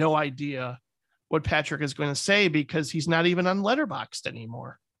have no idea what Patrick is going to say, because he's not even on Letterboxd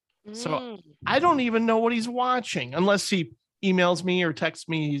anymore. So I don't even know what he's watching unless he emails me or texts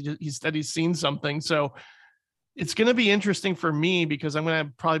me. He said he's seen something. So it's going to be interesting for me, because I'm going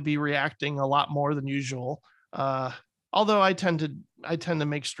to probably be reacting a lot more than usual. Although I tend to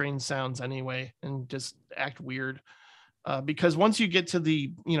make strange sounds anyway and just act weird. Because once you get to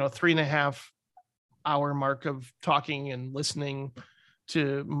the 3.5 hour mark of talking and listening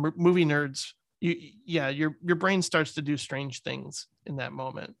to movie nerds, your brain starts to do strange things in that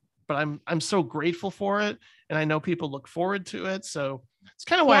moment. But I'm so grateful for it, and I know people look forward to it. So it's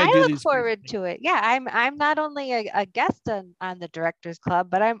kind of why I do look forward to it. Yeah, I'm not only a guest on the Directors Club,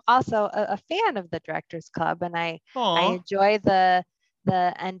 but I'm also a fan of the Directors Club, and I enjoy the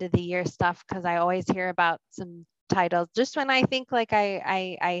end of the year stuff, because I always hear about some titles just when I think like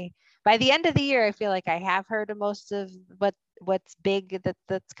I by the end of the year I feel like I have heard of most of what's big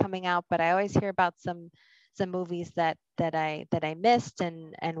that's coming out, but I always hear about some movies that I missed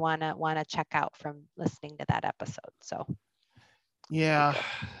and wanna check out from listening to that episode. So yeah,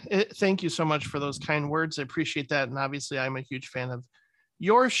 thank you so much for those kind words. I appreciate that. And obviously I'm a huge fan of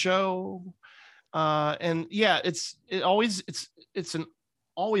your show, And yeah, it's an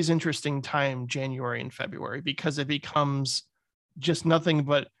always interesting time, January and February, because it becomes just nothing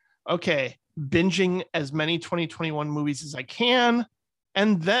but, okay, binging as many 2021 movies as I can,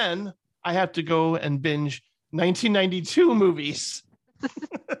 and then I have to go and binge 1992 movies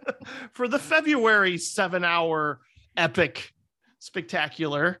for the February 7-hour epic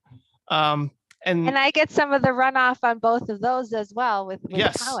spectacular. And I get some of the runoff on both of those as well with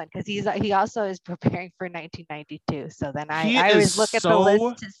yes, Colin, because he also is preparing for 1992. So then I He always is look at the so-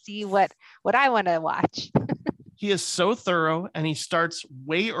 list to see what I want to watch. he is so thorough, and he starts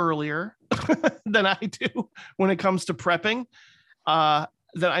way earlier than I do when it comes to prepping, that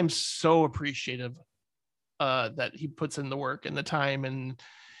I'm so appreciative that he puts in the work and the time. And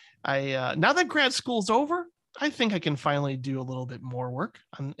I now that grad school's over, I think I can finally do a little bit more work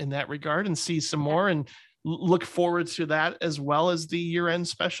in that regard and see some more, and look forward to that, as well as the year-end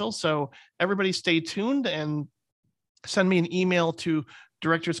special. So everybody stay tuned and send me an email to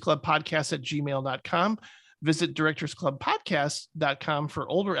directorsclubpodcast@gmail.com. Visit directorsclubpodcast.com for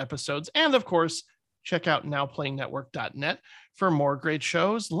older episodes. And of course, check out nowplayingnetwork.net for more great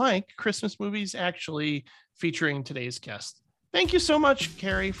shows like Christmas Movies Actually, featuring today's guest. Thank you so much,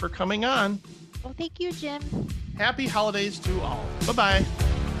 Carrie, for coming on. Well, thank you, Jim. Happy holidays to all. Bye-bye.